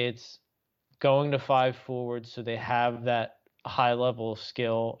movement. It's going to 5 forwards so they have that high level of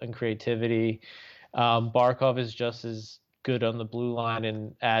skill and creativity. Barkov is just as good on the blue line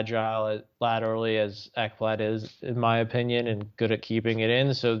and agile laterally as Ekblad is, in my opinion, and good at keeping it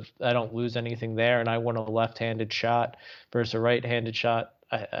in. So I don't lose anything there. And I want a left-handed shot versus a right-handed shot.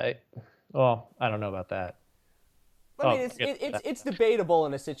 I don't know about that. I mean, it's debatable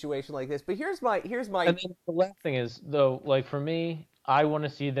in a situation like this. But here's my. And then the last thing is, though, like, for me, I want to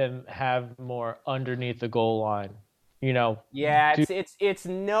see them have more underneath the goal line. You know. Yeah, it's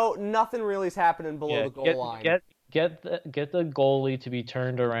nothing really is happening below the goal line. get the goalie to be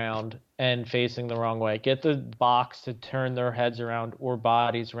turned around and facing the wrong way. Get the box to turn their heads around or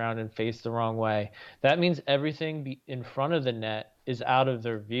bodies around and face the wrong way. That means everything in front of the net is out of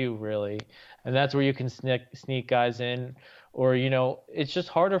their view, really. And that's where you can sneak guys in. Or, it's just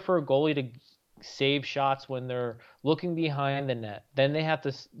harder for a goalie to save shots when they're looking behind the net. Then they have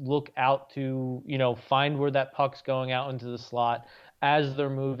to look out to, find where that puck's going out into the slot as they're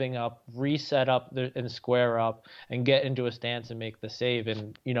moving up, reset up and square up and get into a stance and make the save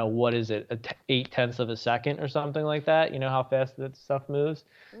in, what is it, 0.8 of a second or something like that? You know how fast that stuff moves?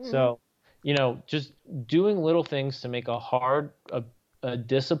 Mm-hmm. So, just doing little things to make a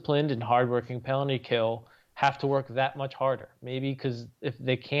disciplined and hardworking penalty kill have to work that much harder. Maybe because if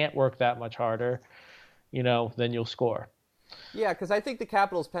they can't work that much harder, then you'll score. Yeah, because I think the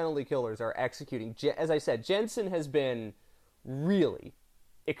Capitals penalty killers are executing. As I said, Jensen has been really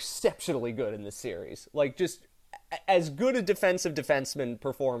exceptionally good in this series. Like, just as good a defensive defenseman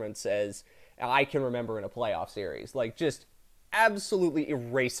performance as I can remember in a playoff series. Like, just absolutely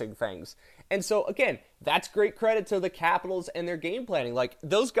erasing things. And so, again, that's great credit to the Capitals and their game planning. Like,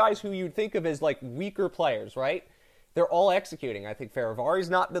 those guys who you'd think of as, like, weaker players, right? They're all executing. I think Ferravari's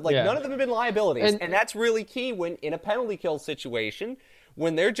not, but, none of them have been liabilities. And that's really key when, in a penalty kill situation,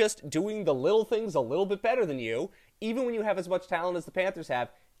 when they're just doing the little things a little bit better than you, even when you have as much talent as the Panthers have,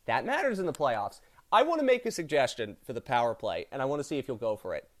 that matters in the playoffs. I want to make a suggestion for the power play, and I want to see if you'll go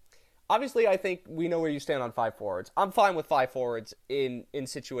for it. Obviously, I think we know where you stand on 5 forwards. I'm fine with 5 forwards in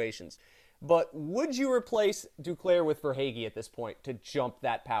situations. But would you replace Duclair with Verhaeghe at this point to jump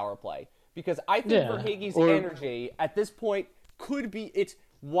that power play? Because I think Verhaeghe's energy at this point could be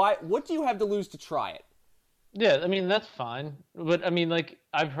what do you have to lose to try it? Yeah, I mean, that's fine. But, I mean,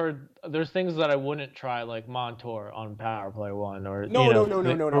 I've heard there's things that I wouldn't try, like Montour on power play 1. Or,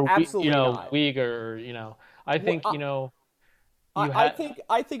 no, absolutely not. Uyghur, I think,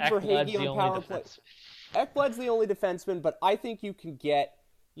 I think Verhaeghe on power play. Ekblad's the only defenseman, but I think you can get,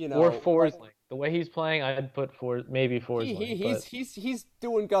 or Forsling. The way he's playing, I'd put maybe Forsling. He's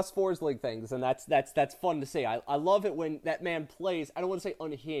doing Gus Forsling things, and that's fun to see. I love it when that man plays. I don't want to say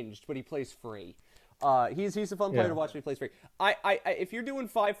unhinged, but he plays free. He's a fun player to watch when he plays free. If you're doing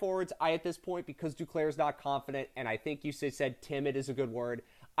 5 forwards, at this point, because Duclair's not confident, and I think you said timid is a good word,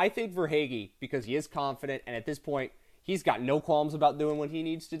 I think Verhaeghe, because he is confident, and at this point, he's got no qualms about doing what he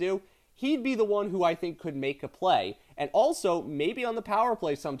needs to do, he'd be the one who I think could make a play. And also, maybe on the power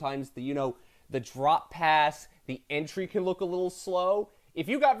play sometimes, the drop pass, the entry can look a little slow. If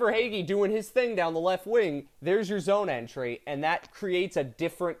you got Verhaeghe doing his thing down the left wing, there's your zone entry, and that creates a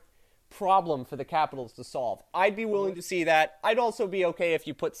different problem for the Capitals to solve. I'd be willing to see that. I'd also be okay if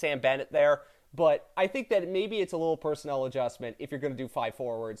you put Sam Bennett there, but I think that maybe it's a little personnel adjustment if you're going to do 5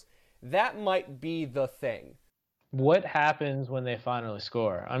 forwards. That might be the thing. What happens when they finally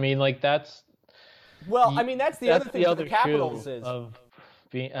score? I mean, that's... Well, I mean, that's the other thing for the Capitals is...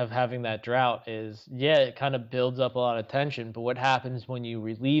 Of having that drought is, it kind of builds up a lot of tension, but what happens when you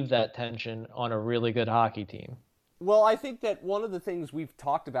relieve that tension on a really good hockey team? Well, I think that one of the things we've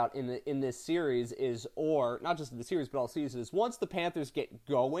talked about in this series is, or not just in the series but all season, is once the Panthers get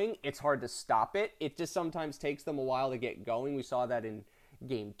going, it's hard to stop it. It just sometimes takes them a while to get going. We saw that in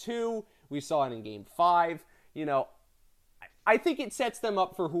Game 2. We saw it in Game 5. I think it sets them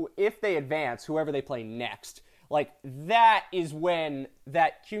up for if they advance, whoever they play next. That is when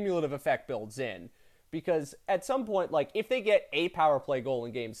that cumulative effect builds in. Because at some point, if they get a power play goal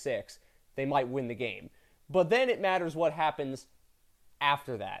in Game 6, they might win the game. But then it matters what happens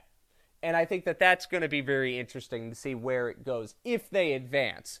after that. And I think that that's going to be very interesting to see where it goes if they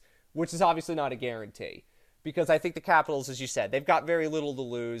advance, which is obviously not a guarantee. Because I think the Capitals, as you said, they've got very little to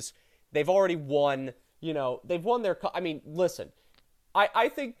lose. They've already won, they've won their... I mean, listen, I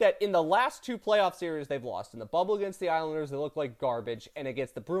think that in the last 2 playoff series they've lost, in the bubble against the Islanders, they look like garbage, and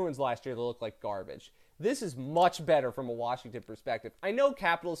against the Bruins last year, they look like garbage. This is much better from a Washington perspective. I know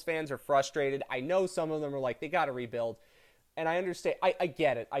Capitals fans are frustrated. I know some of them are like, they got to rebuild. And I understand. I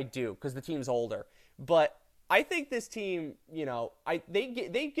get it. I do, because the team's older. But I think this team,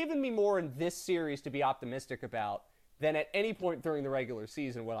 they've given me more in this series to be optimistic about than at any point during the regular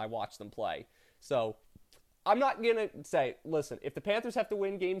season when I watch them play. So I'm not going to say, listen, if the Panthers have to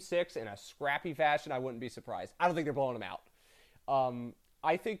win Game 6 in a scrappy fashion, I wouldn't be surprised. I don't think they're blowing them out.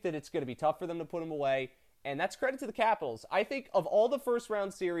 I think that it's going to be tough for them to put them away, and that's credit to the Capitals. I think of all the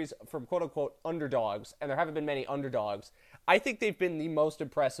first-round series from quote-unquote underdogs, and there haven't been many underdogs, I think they've been the most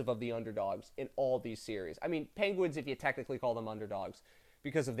impressive of the underdogs in all these series. I mean, Penguins, if you technically call them underdogs,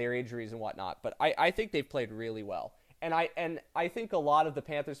 because of their injuries and whatnot, but I think they've played really well. And I think a lot of the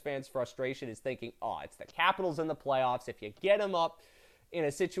Panthers fans' frustration is thinking, oh, it's the Capitals in the playoffs. If you get them up in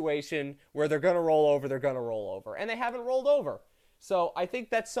a situation where they're going to roll over, they're going to roll over. And they haven't rolled over. So I think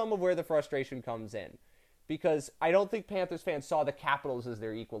that's some of where the frustration comes in. Because I don't think Panthers fans saw the Capitals as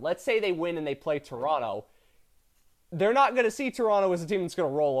their equal. Let's say they win and they play Toronto. They're not going to see Toronto as a team that's going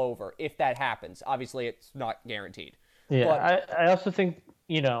to roll over if that happens. Obviously, it's not guaranteed. Yeah, but I also think,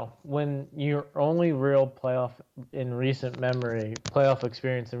 when your only real playoff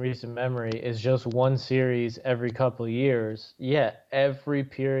experience in recent memory is just one series every couple of years, every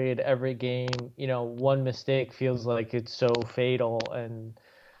period, every game, one mistake feels like it's so fatal and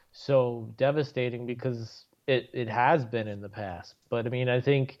so devastating because it has been in the past. But, I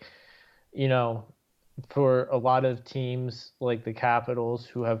think, for a lot of teams like the Capitals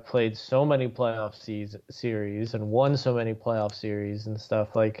who have played so many playoff series and won so many playoff series and stuff,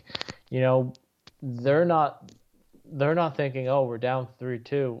 they're not thinking, oh, we're down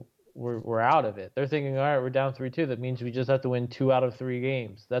 3-2, we're out of it. They're thinking, all right, we're down 3-2. That means we just have to win 2 out of 3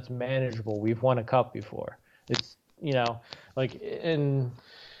 games. That's manageable. We've won a cup before. It's and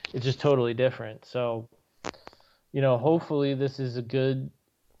it's just totally different. So, hopefully this is a good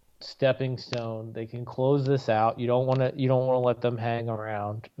stepping stone. They can close this out. You don't want to let them hang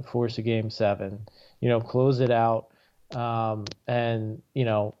around, force a game 7. Close it out, and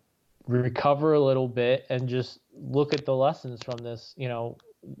recover a little bit and just look at the lessons from this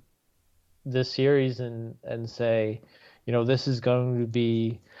this series and say, this is going to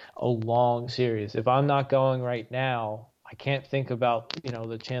be a long series. If I'm not going right now, I can't think about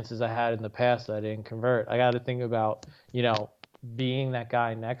the chances I had in the past that I didn't convert. I got to think about being that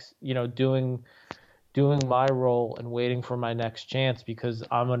guy next, doing my role and waiting for my next chance, because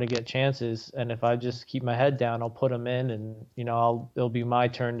I'm going to get chances. And if I just keep my head down, I'll put them in, and, it'll be my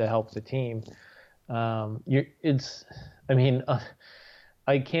turn to help the team. I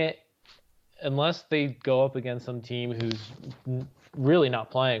can't, unless they go up against some team who's really not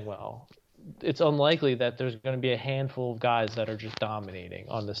playing well, it's unlikely that there's going to be a handful of guys that are just dominating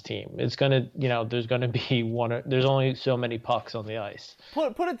on this team. It's going to, there's going to be there's only so many pucks on the ice.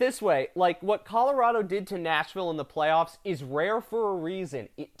 Put it this way, like what Colorado did to Nashville in the playoffs is rare for a reason.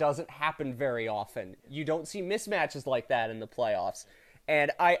 It doesn't happen very often. You don't see mismatches like that in the playoffs. And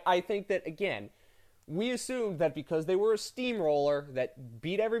I think that, again, we assumed that because they were a steamroller that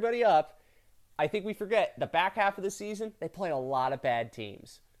beat everybody up, I think we forget the back half of the season, they played a lot of bad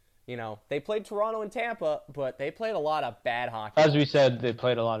teams. They played Toronto and Tampa, but they played a lot of bad hockey. As we said, they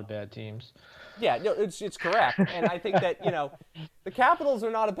played a lot of bad teams. Yeah, no, it's correct. And I think that, the Capitals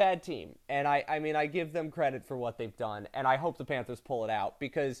are not a bad team. And I give them credit for what they've done. And I hope the Panthers pull it out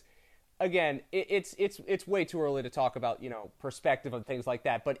because, again, it's way too early to talk about, perspective and things like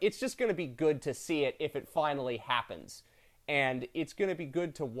that. But it's just going to be good to see it if it finally happens. And it's going to be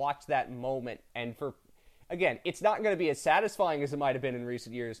good to watch that moment. And again, it's not going to be as satisfying as it might have been in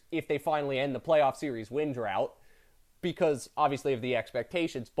recent years if they finally end the playoff series win drought, because obviously of the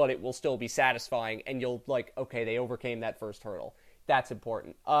expectations, but it will still be satisfying, and you'll okay, they overcame that first hurdle. That's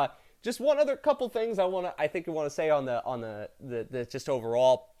important. Just one other couple things I want to say on the just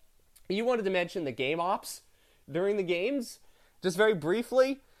overall. You wanted to mention the game ops during the games, just very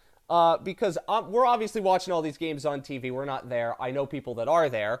briefly, because we're obviously watching all these games on TV. We're not there. I know people that are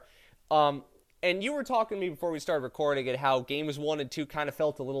there. And you were talking to me before we started recording it how games 1 and 2 kind of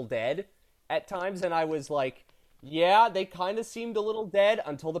felt a little dead at times, and I was like, yeah, they kind of seemed a little dead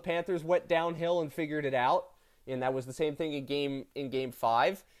until the Panthers went downhill and figured it out, and that was the same thing in game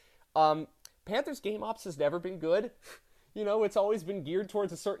 5. Panthers game ops has never been good. It's always been geared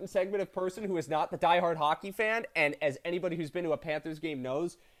towards a certain segment of person who is not the diehard hockey fan, and as anybody who's been to a Panthers game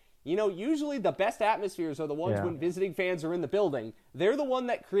knows, usually the best atmospheres are the ones when visiting fans are in the building. They're the one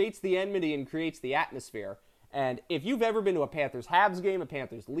that creates the enmity and creates the atmosphere. And if you've ever been to a Panthers Habs game, a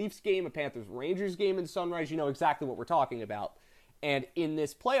Panthers Leafs game, a Panthers Rangers game in Sunrise, you know exactly what we're talking about. And in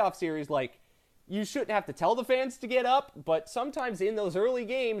this playoff series, you shouldn't have to tell the fans to get up, but sometimes in those early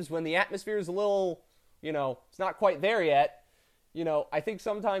games when the atmosphere is a little, it's not quite there yet, I think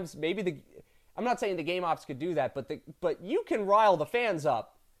sometimes maybe I'm not saying the game ops could do that, but you can rile the fans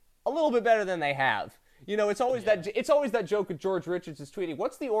up a little bit better than they have. It's always that joke of George Richards is tweeting,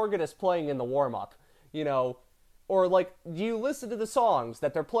 what's the organist playing in the warm-up? Or do you listen to the songs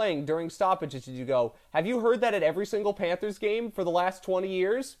that they're playing during stoppages and you go, have you heard that at every single Panthers game for the last 20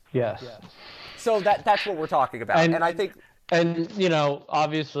 years? Yes. So that's what we're talking about. And I think... And,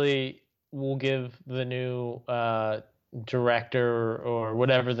 obviously we'll give the new director or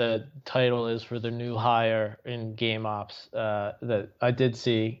whatever the title is for the new hire in game ops that I did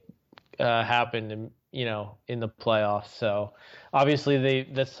see happened in the playoffs. So obviously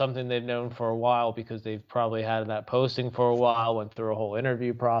that's something they've known for a while because they've probably had that posting for a while, went through a whole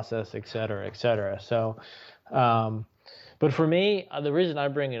interview process, et cetera, et cetera. So, but for me, the reason I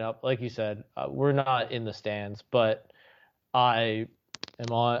bring it up, like you said, we're not in the stands, but I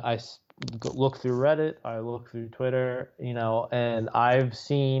look through Reddit, I look through Twitter, and I've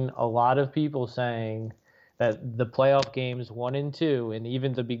seen a lot of people saying that the playoff games 1 and 2, and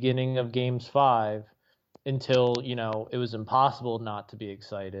even the beginning of games 5, until it was impossible not to be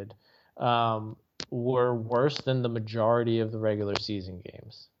excited, were worse than the majority of the regular season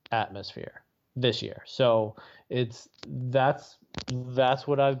games atmosphere this year. So that's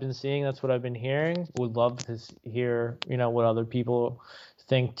what I've been seeing. That's what I've been hearing. Would love to hear what other people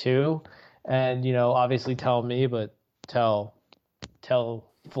think too, and obviously tell me, but tell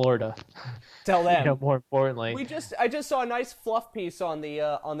Florida. Tell them. More importantly, I just saw a nice fluff piece on the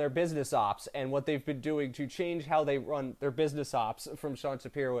on their business ops and what they've been doing to change how they run their business ops from Sean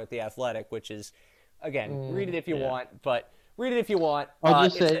Shapiro at The Athletic, which is, again, read it if you want, but read it if you want. I'll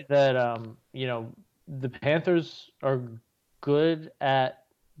just say that the Panthers are good at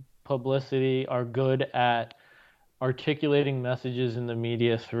publicity, are good at articulating messages in the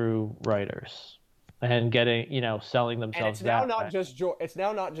media through writers and getting, selling themselves. And it's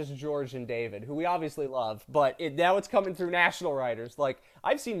now not just George and David, who we obviously love, but now it's coming through national writers. Like,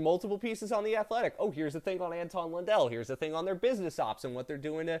 I've seen multiple pieces on The Athletic. Oh, here's a thing on Anton Lundell. Here's a thing on their business ops and what they're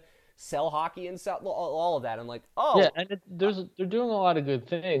doing to sell hockey and sell all of that. I'm like, oh. Yeah, and they're doing a lot of good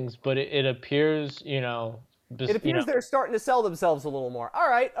things, but it appears, it appears they're starting to sell themselves a little more. All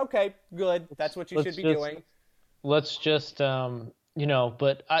right, okay, good. That's what you should be doing. Let's just,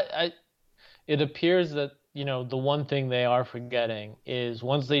 but it appears that, the one thing they are forgetting is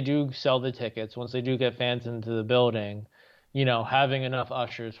once they do sell the tickets, once they do get fans into the building, having enough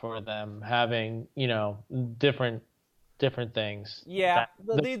ushers for them, having, different things. Yeah.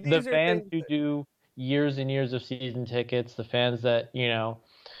 The fans who do years and years of season tickets, the fans that,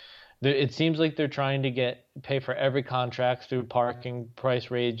 it seems like they're trying to pay for every contract through parking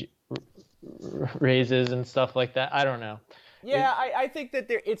price raises and stuff like that. I don't know. Yeah, I think that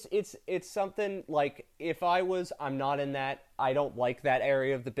it's something like, I'm not in that. I don't like that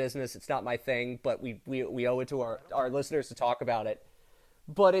area of the business. It's not my thing, but we owe it to our listeners to talk about it.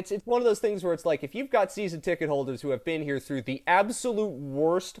 But it's one of those things where it's like, if you've got season ticket holders who have been here through the absolute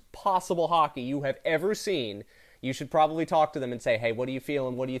worst possible hockey you have ever seen, you should probably talk to them and say, hey, what are you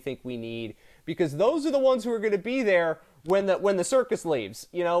feeling? What do you think we need? Because those are the ones who are going to be there when the circus leaves.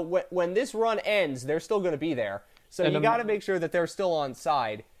 When this run ends, they're still going to be there. So you got to make sure that they're still on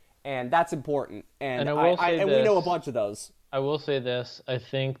side, and that's important. And we know a bunch of those. I will say this. I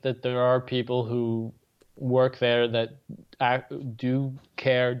think that there are people who work there that do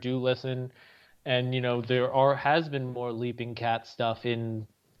care, do listen, and there has been more Leaping Cat stuff in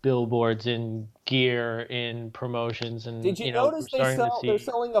billboards, in gear, in promotions, and did you notice they're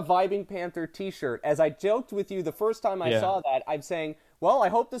selling a Vibing Panther T-shirt? As I joked with you the first time I saw that, I'm saying, well, I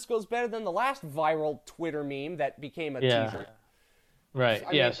hope this goes better than the last viral Twitter meme that became a T-shirt. Right.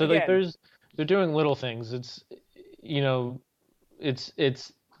 I mean, so again, they're doing little things. It's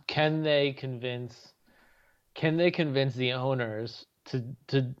it's can they convince the owners to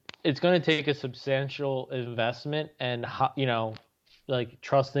it's going to take a substantial investment and like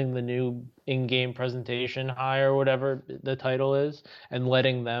trusting the new in-game presentation hire, whatever the title is, and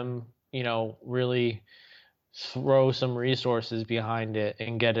letting them really throw some resources behind it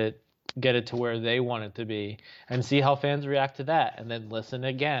and get it to where they want it to be, and see how fans react to that, and then listen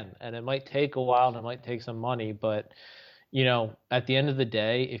again. And it might take a while and it might take some money, but at the end of the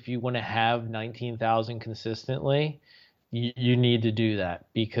day, if you want to have 19,000 consistently, you need to do that,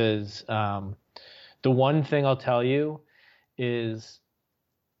 because the one thing I'll tell you is,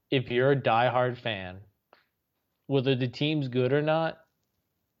 if you're a diehard fan, whether the team's good or not,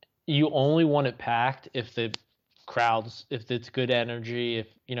 you only want it packed if the crowds, if it's good energy, if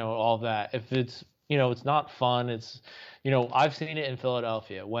all that. If it's it's not fun, it's I've seen it in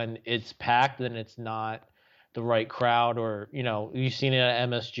Philadelphia. When it's packed, then it's not the right crowd, or you've seen it at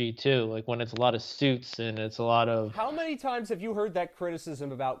MSG too, like when it's a lot of suits and it's a lot of... How many times have you heard that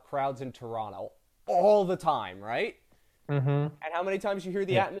criticism about crowds in Toronto? All the time, right? Mm-hmm. And how many times you hear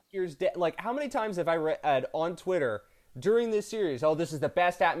the atmosphere's like, how many times have I read on Twitter during this series, oh, this is the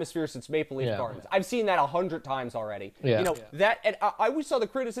best atmosphere since Maple Leaf Gardens? I've seen that 100 times already. That, and I always saw the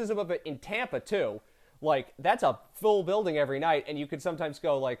criticism of it in Tampa too. Like, that's a full building every night, and you could sometimes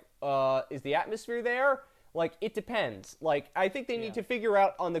go like, is the atmosphere there? Like, it depends. Like, I think they need to figure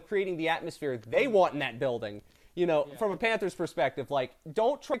out on creating the atmosphere they want in that building. From a Panthers perspective, like,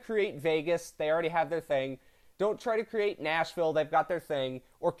 don't try to create Vegas. They already have their thing. Don't try to create Nashville. They've got their thing.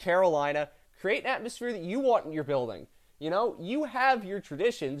 Or Carolina. Create an atmosphere that you want in your building. You have your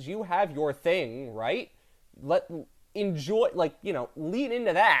traditions. You have your thing, right? Enjoy, lean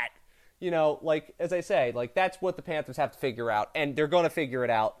into that. As I say, that's what the Panthers have to figure out. And they're going to figure it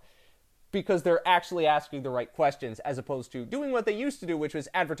out because they're actually asking the right questions as opposed to doing what they used to do, which was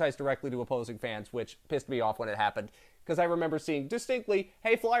advertise directly to opposing fans, which pissed me off when it happened. Because I remember seeing distinctly,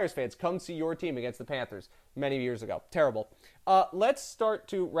 hey, Flyers fans, come see your team against the Panthers many years ago. Terrible. Let's start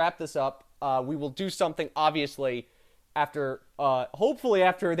to wrap this up. We will do something, obviously, hopefully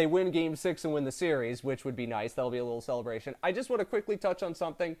after they win Game 6 and win the series, which would be nice. That'll be a little celebration. I just want to quickly touch on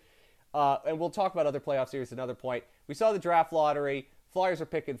something, and we'll talk about other playoff series at another point. We saw the draft lottery. Flyers are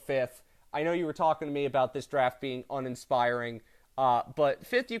picking 5th. I know you were talking to me about this draft being uninspiring, but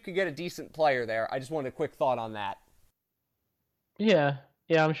 5th, you could get a decent player there. I just wanted a quick thought on that. Yeah,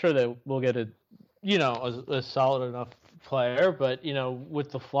 I'm sure that we'll get a solid enough player, but,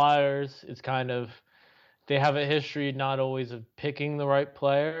 with the Flyers, it's kind of, they have a history not always of picking the right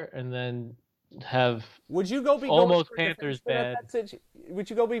player and then have would you go be almost Panthers bad. Would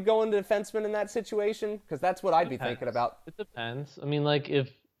you go be going to defenseman in that situation? Because that's what I'd be thinking about. It depends. I mean, if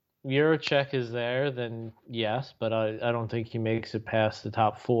Jiricek is there, then yes, but I don't think he makes it past the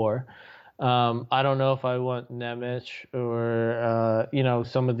top 4. I don't know if I want Nemec or,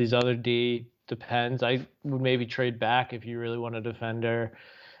 some of these other D. Depends. I would maybe trade back if you really want a defender.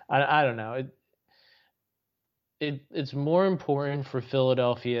 I don't know. It's more important for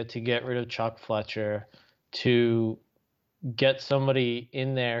Philadelphia to get rid of Chuck Fletcher, to get somebody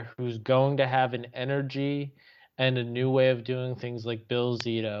in there who's going to have an energy and a new way of doing things like Bill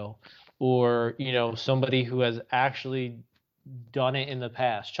Zito, or, somebody who has actually done it in the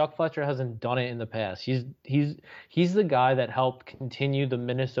past. Chuck Fletcher hasn't done it in the past. He's the guy that helped continue the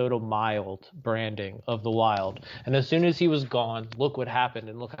Minnesota Mild branding of the Wild. And as soon as he was gone, look what happened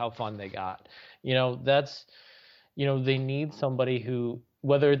and look how fun they got. They need somebody who,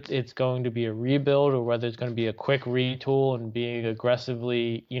 whether it's going to be a rebuild or whether it's going to be a quick retool and being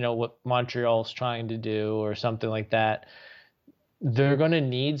aggressively, what Montreal's trying to do or something like that, they're going to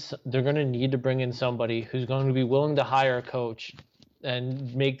need to bring in somebody who's going to be willing to hire a coach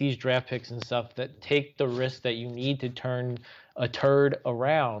and make these draft picks and stuff that take the risk that you need to turn a turd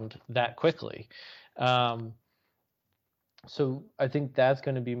around that quickly. So I think that's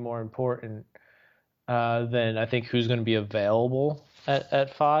going to be more important than I think who's going to be available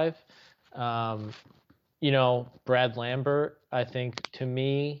at 5. Brad Lambert, I think, to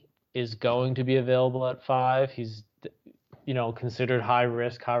me, is going to be available at 5. He's considered high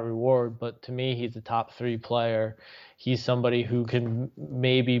risk, high reward, but to me, he's a top 3 player. He's somebody who can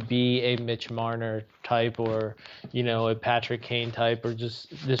maybe be a Mitch Marner type or, a Patrick Kane type, or just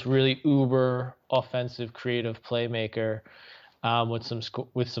this really uber offensive, creative playmaker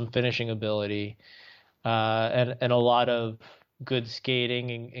with some finishing ability and a lot of good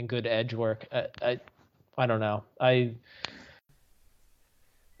skating and good edge work. I don't know.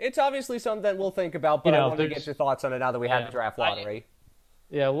 It's obviously something we'll think about, but I want to get your thoughts on it now that we have the draft lottery.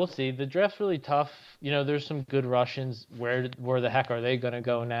 We'll see. The draft's really tough. There's some good Russians. Where the heck are they going to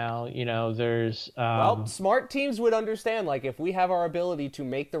go now? There's smart teams would understand. If we have our ability to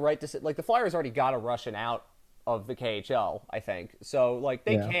make the right decision, the Flyers already got a Russian out of the KHL, I think. So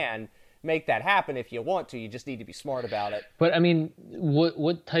they can make that happen if you want to. You just need to be smart about it. But I mean,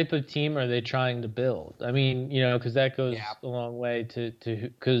 what type of team are they trying to build? I mean, because that goes a long way to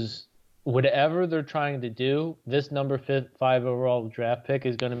because whatever they're trying to do, this number 5 overall draft pick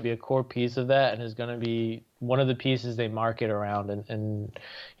is going to be a core piece of that, and is going to be one of the pieces they market around, and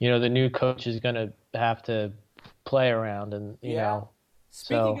the new coach is going to have to play around, and you know.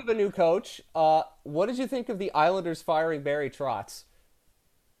 Speaking of a new coach, what did you think of the Islanders firing Barry Trotz?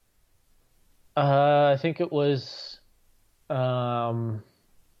 I think it was. Because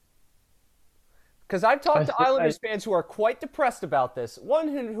I've talked to Islanders fans who are quite depressed about this. One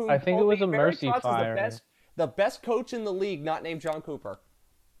who I think it was a mercy fire. The best coach in the league, not named John Cooper.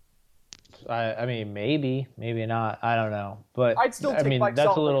 I mean, maybe not. I don't know, but I'd still take Mike that's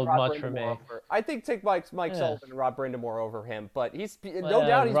Sullivan a little and Rod much Brindamore for me. over. I think take Mike Sullivan and Rod Brindamore over him, but he's no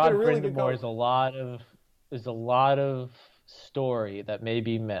doubt he's been a really good coach. Is a lot of story that may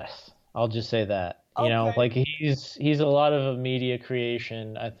be missed. I'll just say that. Okay. He's a lot of a media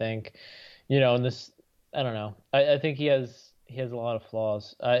creation, I think. And this, I don't know. I think he has a lot of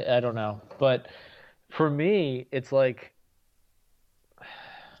flaws. I don't know. But for me, it's like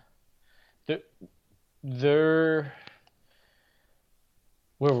they're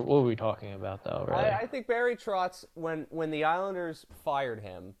What were we talking about, though, really? I think Barry Trotz, when the Islanders fired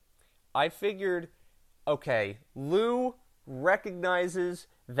him, I figured, okay, Lou recognizes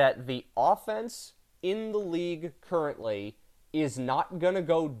that the offense in the league currently is not going to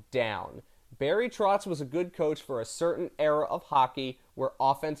go down. Barry Trotz was a good coach for a certain era of hockey where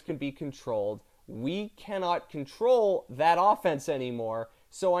offense can be controlled. We cannot control that offense anymore,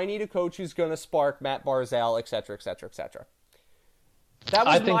 so I need a coach who's going to spark Matt Barzal, etc., etc., etc. That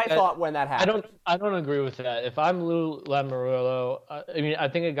was my thought when that happened. I don't agree with that. If I'm Lou Lamoriello, I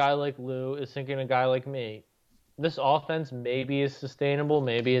think a guy like Lou is thinking a guy like me. This offense maybe is sustainable,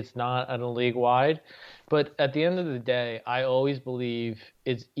 maybe it's not at a league-wide. But at the end of the day, I always believe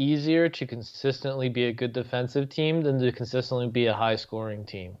it's easier to consistently be a good defensive team than to consistently be a high-scoring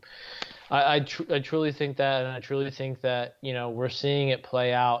team. I truly think that, and I truly think that, we're seeing it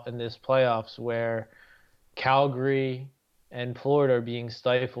play out in this playoffs where Calgary and Florida are being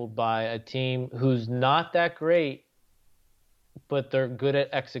stifled by a team who's not that great, but they're good at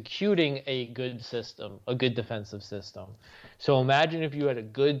executing a good system, a good defensive system. So imagine if you had a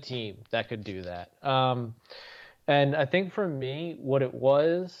good team that could do that. And I think for me, what it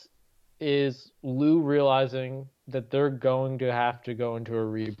was is Lou realizing that they're going to have to go into a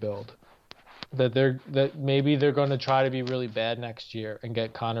rebuild. That maybe they're going to try to be really bad next year and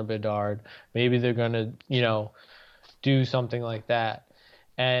get Connor Bedard. Maybe they're going to, do something like that.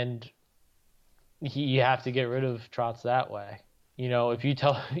 And you have to get rid of Trotz that way. If you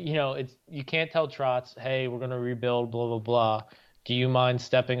tell, you can't tell Trotz, hey, we're going to rebuild, blah, blah, blah. Do you mind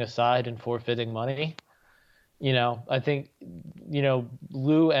stepping aside and forfeiting money? I think,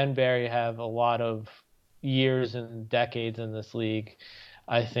 Lou and Barry have a lot of years and decades in this league.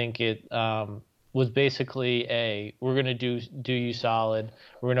 I think it was basically we're going to do you solid.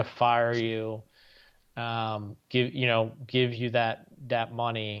 We're going to fire you. Give you that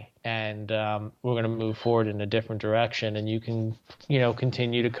money, and we're going to move forward in a different direction, and you can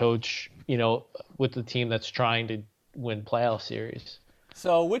continue to coach with the team that's trying to win playoff series.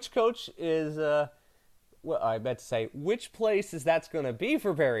 So which coach is I meant to say which place is that's going to be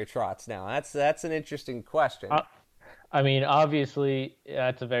for Barry Trotz now? That's an interesting question. Obviously,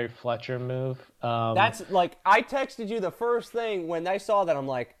 that's a very Fletcher move. That's like, I texted you the first thing when I saw that. I'm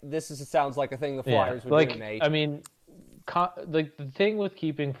like, sounds like a thing the Flyers would do, Nate. The thing with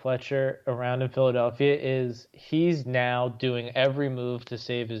keeping Fletcher around in Philadelphia is he's now doing every move to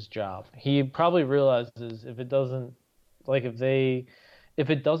save his job. He probably realizes if it doesn't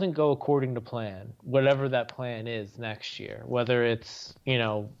go according to plan, whatever that plan is next year, whether it's,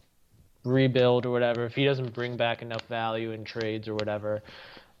 rebuild or whatever, if he doesn't bring back enough value in trades or whatever,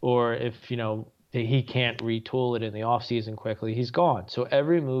 or if he can't retool it in the offseason quickly, he's gone. So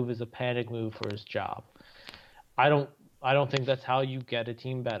every move is a panic move for his job. I don't think that's how you get a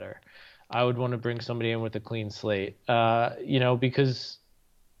team better. I would want to bring somebody in with a clean slate, because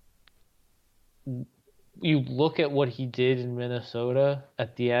you look at what he did in Minnesota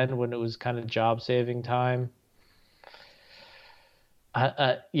at the end when it was kind of job saving time.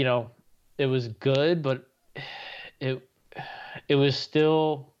 It was good, but it was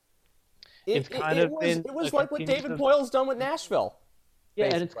still. It was like what David Poyle's done with Nashville. Yeah,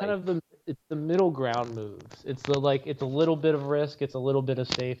 basically. And it's kind of the middle ground moves. It's it's a little bit of risk, it's a little bit of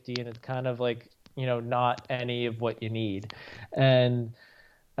safety, and it's kind of not any of what you need. And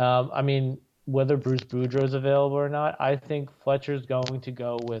whether Bruce Boudreau is available or not, I think Fletcher's going to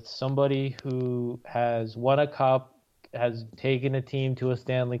go with somebody who has won a cup, has taken a team to a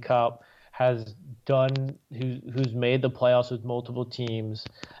Stanley Cup, who's made the playoffs with multiple teams,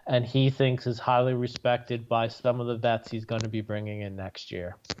 and he thinks is highly respected by some of the vets he's going to be bringing in next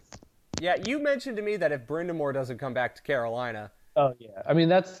year. Yeah, you mentioned to me that if Brind'Amour doesn't come back to Carolina. Oh yeah,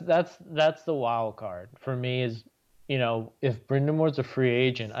 that's the wild card for me. Is if Brind'Amour's a free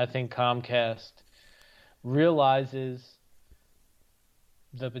agent, I think Comcast realizes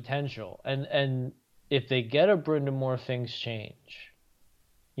the potential, and if they get a Brind'Amour, things change.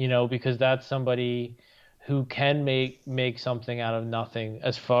 Because that's somebody who can make something out of nothing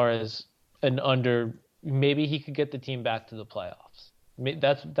as far as maybe he could get the team back to the playoffs.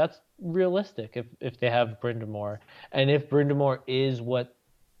 That's realistic if they have Brind'Amour, and if Brind'Amour is what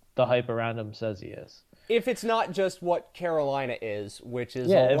the hype around him says he is. If it's not just what Carolina is, which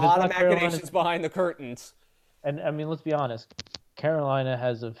is a lot of machinations behind the curtains. And let's be honest, Carolina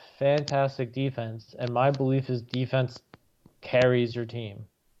has a fantastic defense, and my belief is defense carries your team.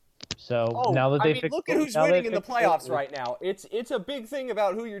 So now that look at who's winning in the playoffs right now. It's a big thing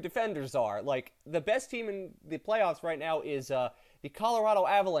about who your defenders are. Like, the best team in the playoffs right now is the Colorado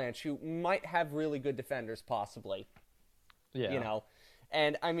Avalanche, who might have really good defenders, possibly. Yeah.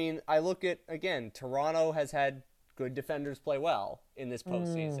 And, I mean, I look at, again, Toronto has had good defenders play well in this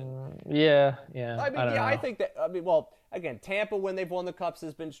postseason. Yeah. I think that, well, again, Tampa, when they've won the Cups,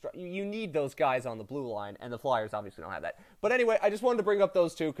 has been you need those guys on the blue line, and the Flyers obviously don't have that. But anyway, I just wanted to bring up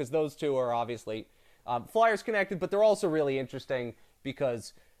those two because those two are obviously Flyers connected, but they're also really interesting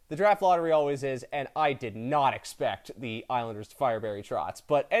because the draft lottery always is, and I did not expect the Islanders to fire Barry Trotz.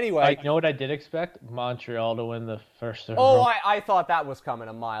 But anyway... You know what I did expect? Montreal to win the first... I thought that was coming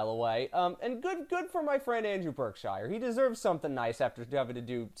a mile away. And good for my friend Andrew Berkshire. He deserves something nice after having to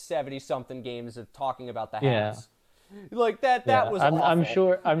do 70-something games of talking about the Habs. Yeah. Like that was awful.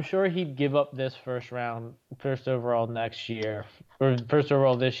 I'm sure he'd give up this first overall next year, or first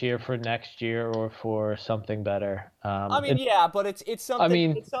overall this year for next year, or for something better. But it's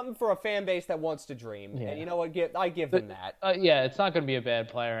something. It's something for a fan base that wants to dream, and you know what? I give them that. It's not going to be a bad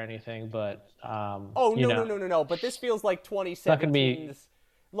play or anything, but no. But this feels like 2017's.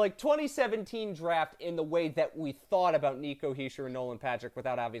 Like 2017 draft in the way that we thought about Nico Hischier and Nolan Patrick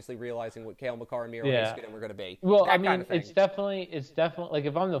without obviously realizing what Cale Makar and Miro Heiskanen were going to be. Well, it's definitely like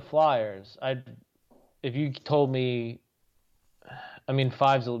if I'm the Flyers, if you told me,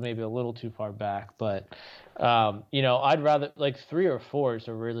 five's maybe a little too far back, but I'd rather like 3 or 4 is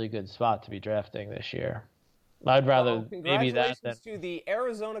a really good spot to be drafting this year. I'd rather maybe that than to the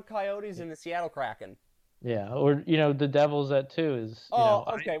Arizona Coyotes and the Seattle Kraken. Yeah, or the Devils at 2 is.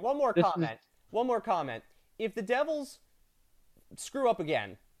 Okay. One more comment. If the Devils screw up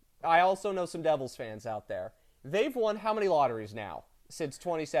again, I also know some Devils fans out there. They've won how many lotteries now since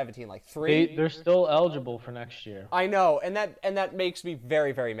 2017? Like 3. They're still eligible for next year. I know, and that makes me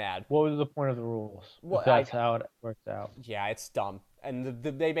very, very mad. What was the point of the rules? Well, that's how it worked out. Yeah, it's dumb, and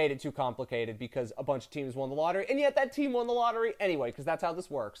they made it too complicated because a bunch of teams won the lottery, and yet that team won the lottery anyway because that's how this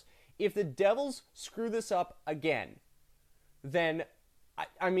works. If the Devils screw this up again, then, I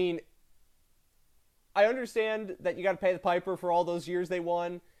understand that you got to pay the piper for all those years they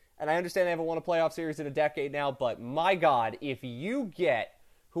won, and I understand they haven't won a playoff series in a decade now, but my God, if you get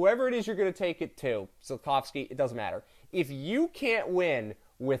whoever it is you're going to take it to, Slafkovsky, it doesn't matter. If you can't win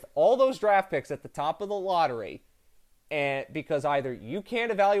with all those draft picks at the top of the lottery, and because either you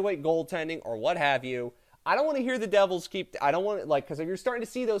can't evaluate goaltending or what have you, I don't want to hear the Devils because if you're starting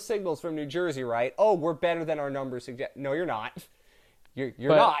to see those signals from New Jersey, right? Oh, we're better than our numbers suggest. No, you're not. You're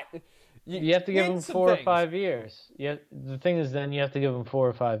not. You have to give them 4 or 5 years. The thing is, then you have to give them 4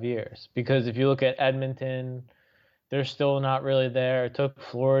 or 5 years because if you look at Edmonton, they're still not really there. It took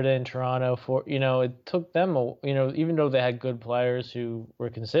Florida and Toronto it took them, even though they had good players who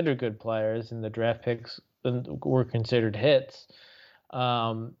were considered good players and the draft picks were considered hits.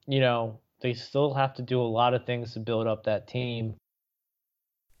 They still have to do a lot of things to build up that team.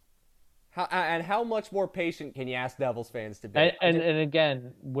 How much more patient can you ask Devils fans to be? And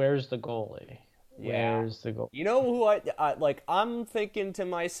again, where's the goalie? Where's the goalie? You know who I'm thinking to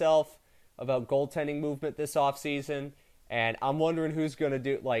myself about goaltending movement this offseason, and I'm wondering who's going to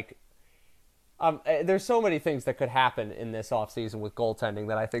do, there's so many things that could happen in this offseason with goaltending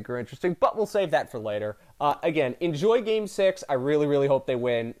that I think are interesting, but we'll save that for later. Again, enjoy Game 6. I really, really hope they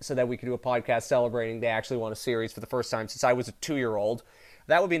win so that we can do a podcast celebrating they actually won a series for the first time since I was a 2-year-old.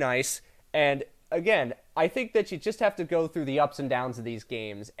 That would be nice. And again, I think that you just have to go through the ups and downs of these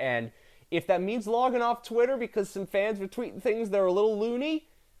games. And if that means logging off Twitter because some fans were tweeting things that are a little loony,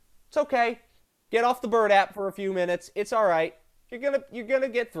 it's okay. Get off the Bird app for a few minutes. It's all right. You're gonna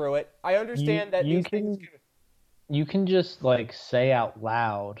get through it. I understand that you can just say out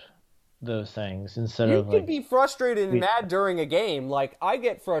loud those things instead of you can be frustrated and mad during a game. Like I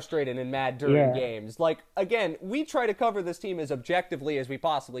get frustrated and mad during games. Again, we try to cover this team as objectively as we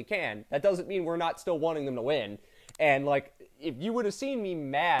possibly can. That doesn't mean we're not still wanting them to win. And if you would have seen me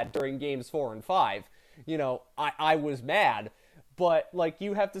mad during games 4 and 5, I was mad. But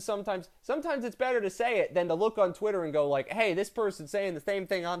you have to sometimes it's better to say it than to look on Twitter and go hey, this person's saying the same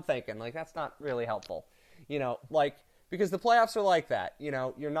thing I'm thinking. That's not really helpful. Because the playoffs are like that.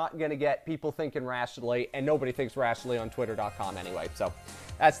 You're not going to get people thinking rationally, and nobody thinks rationally on Twitter.com anyway. So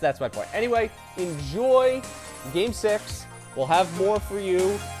that's my point. Anyway, enjoy Game 6. We'll have more for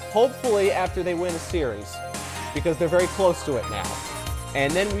you, hopefully after they win a series, because they're very close to it now.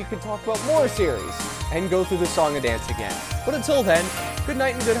 And then we can talk about more series and go through the song and dance again. But until then, good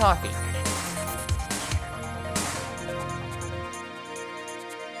night and good hockey.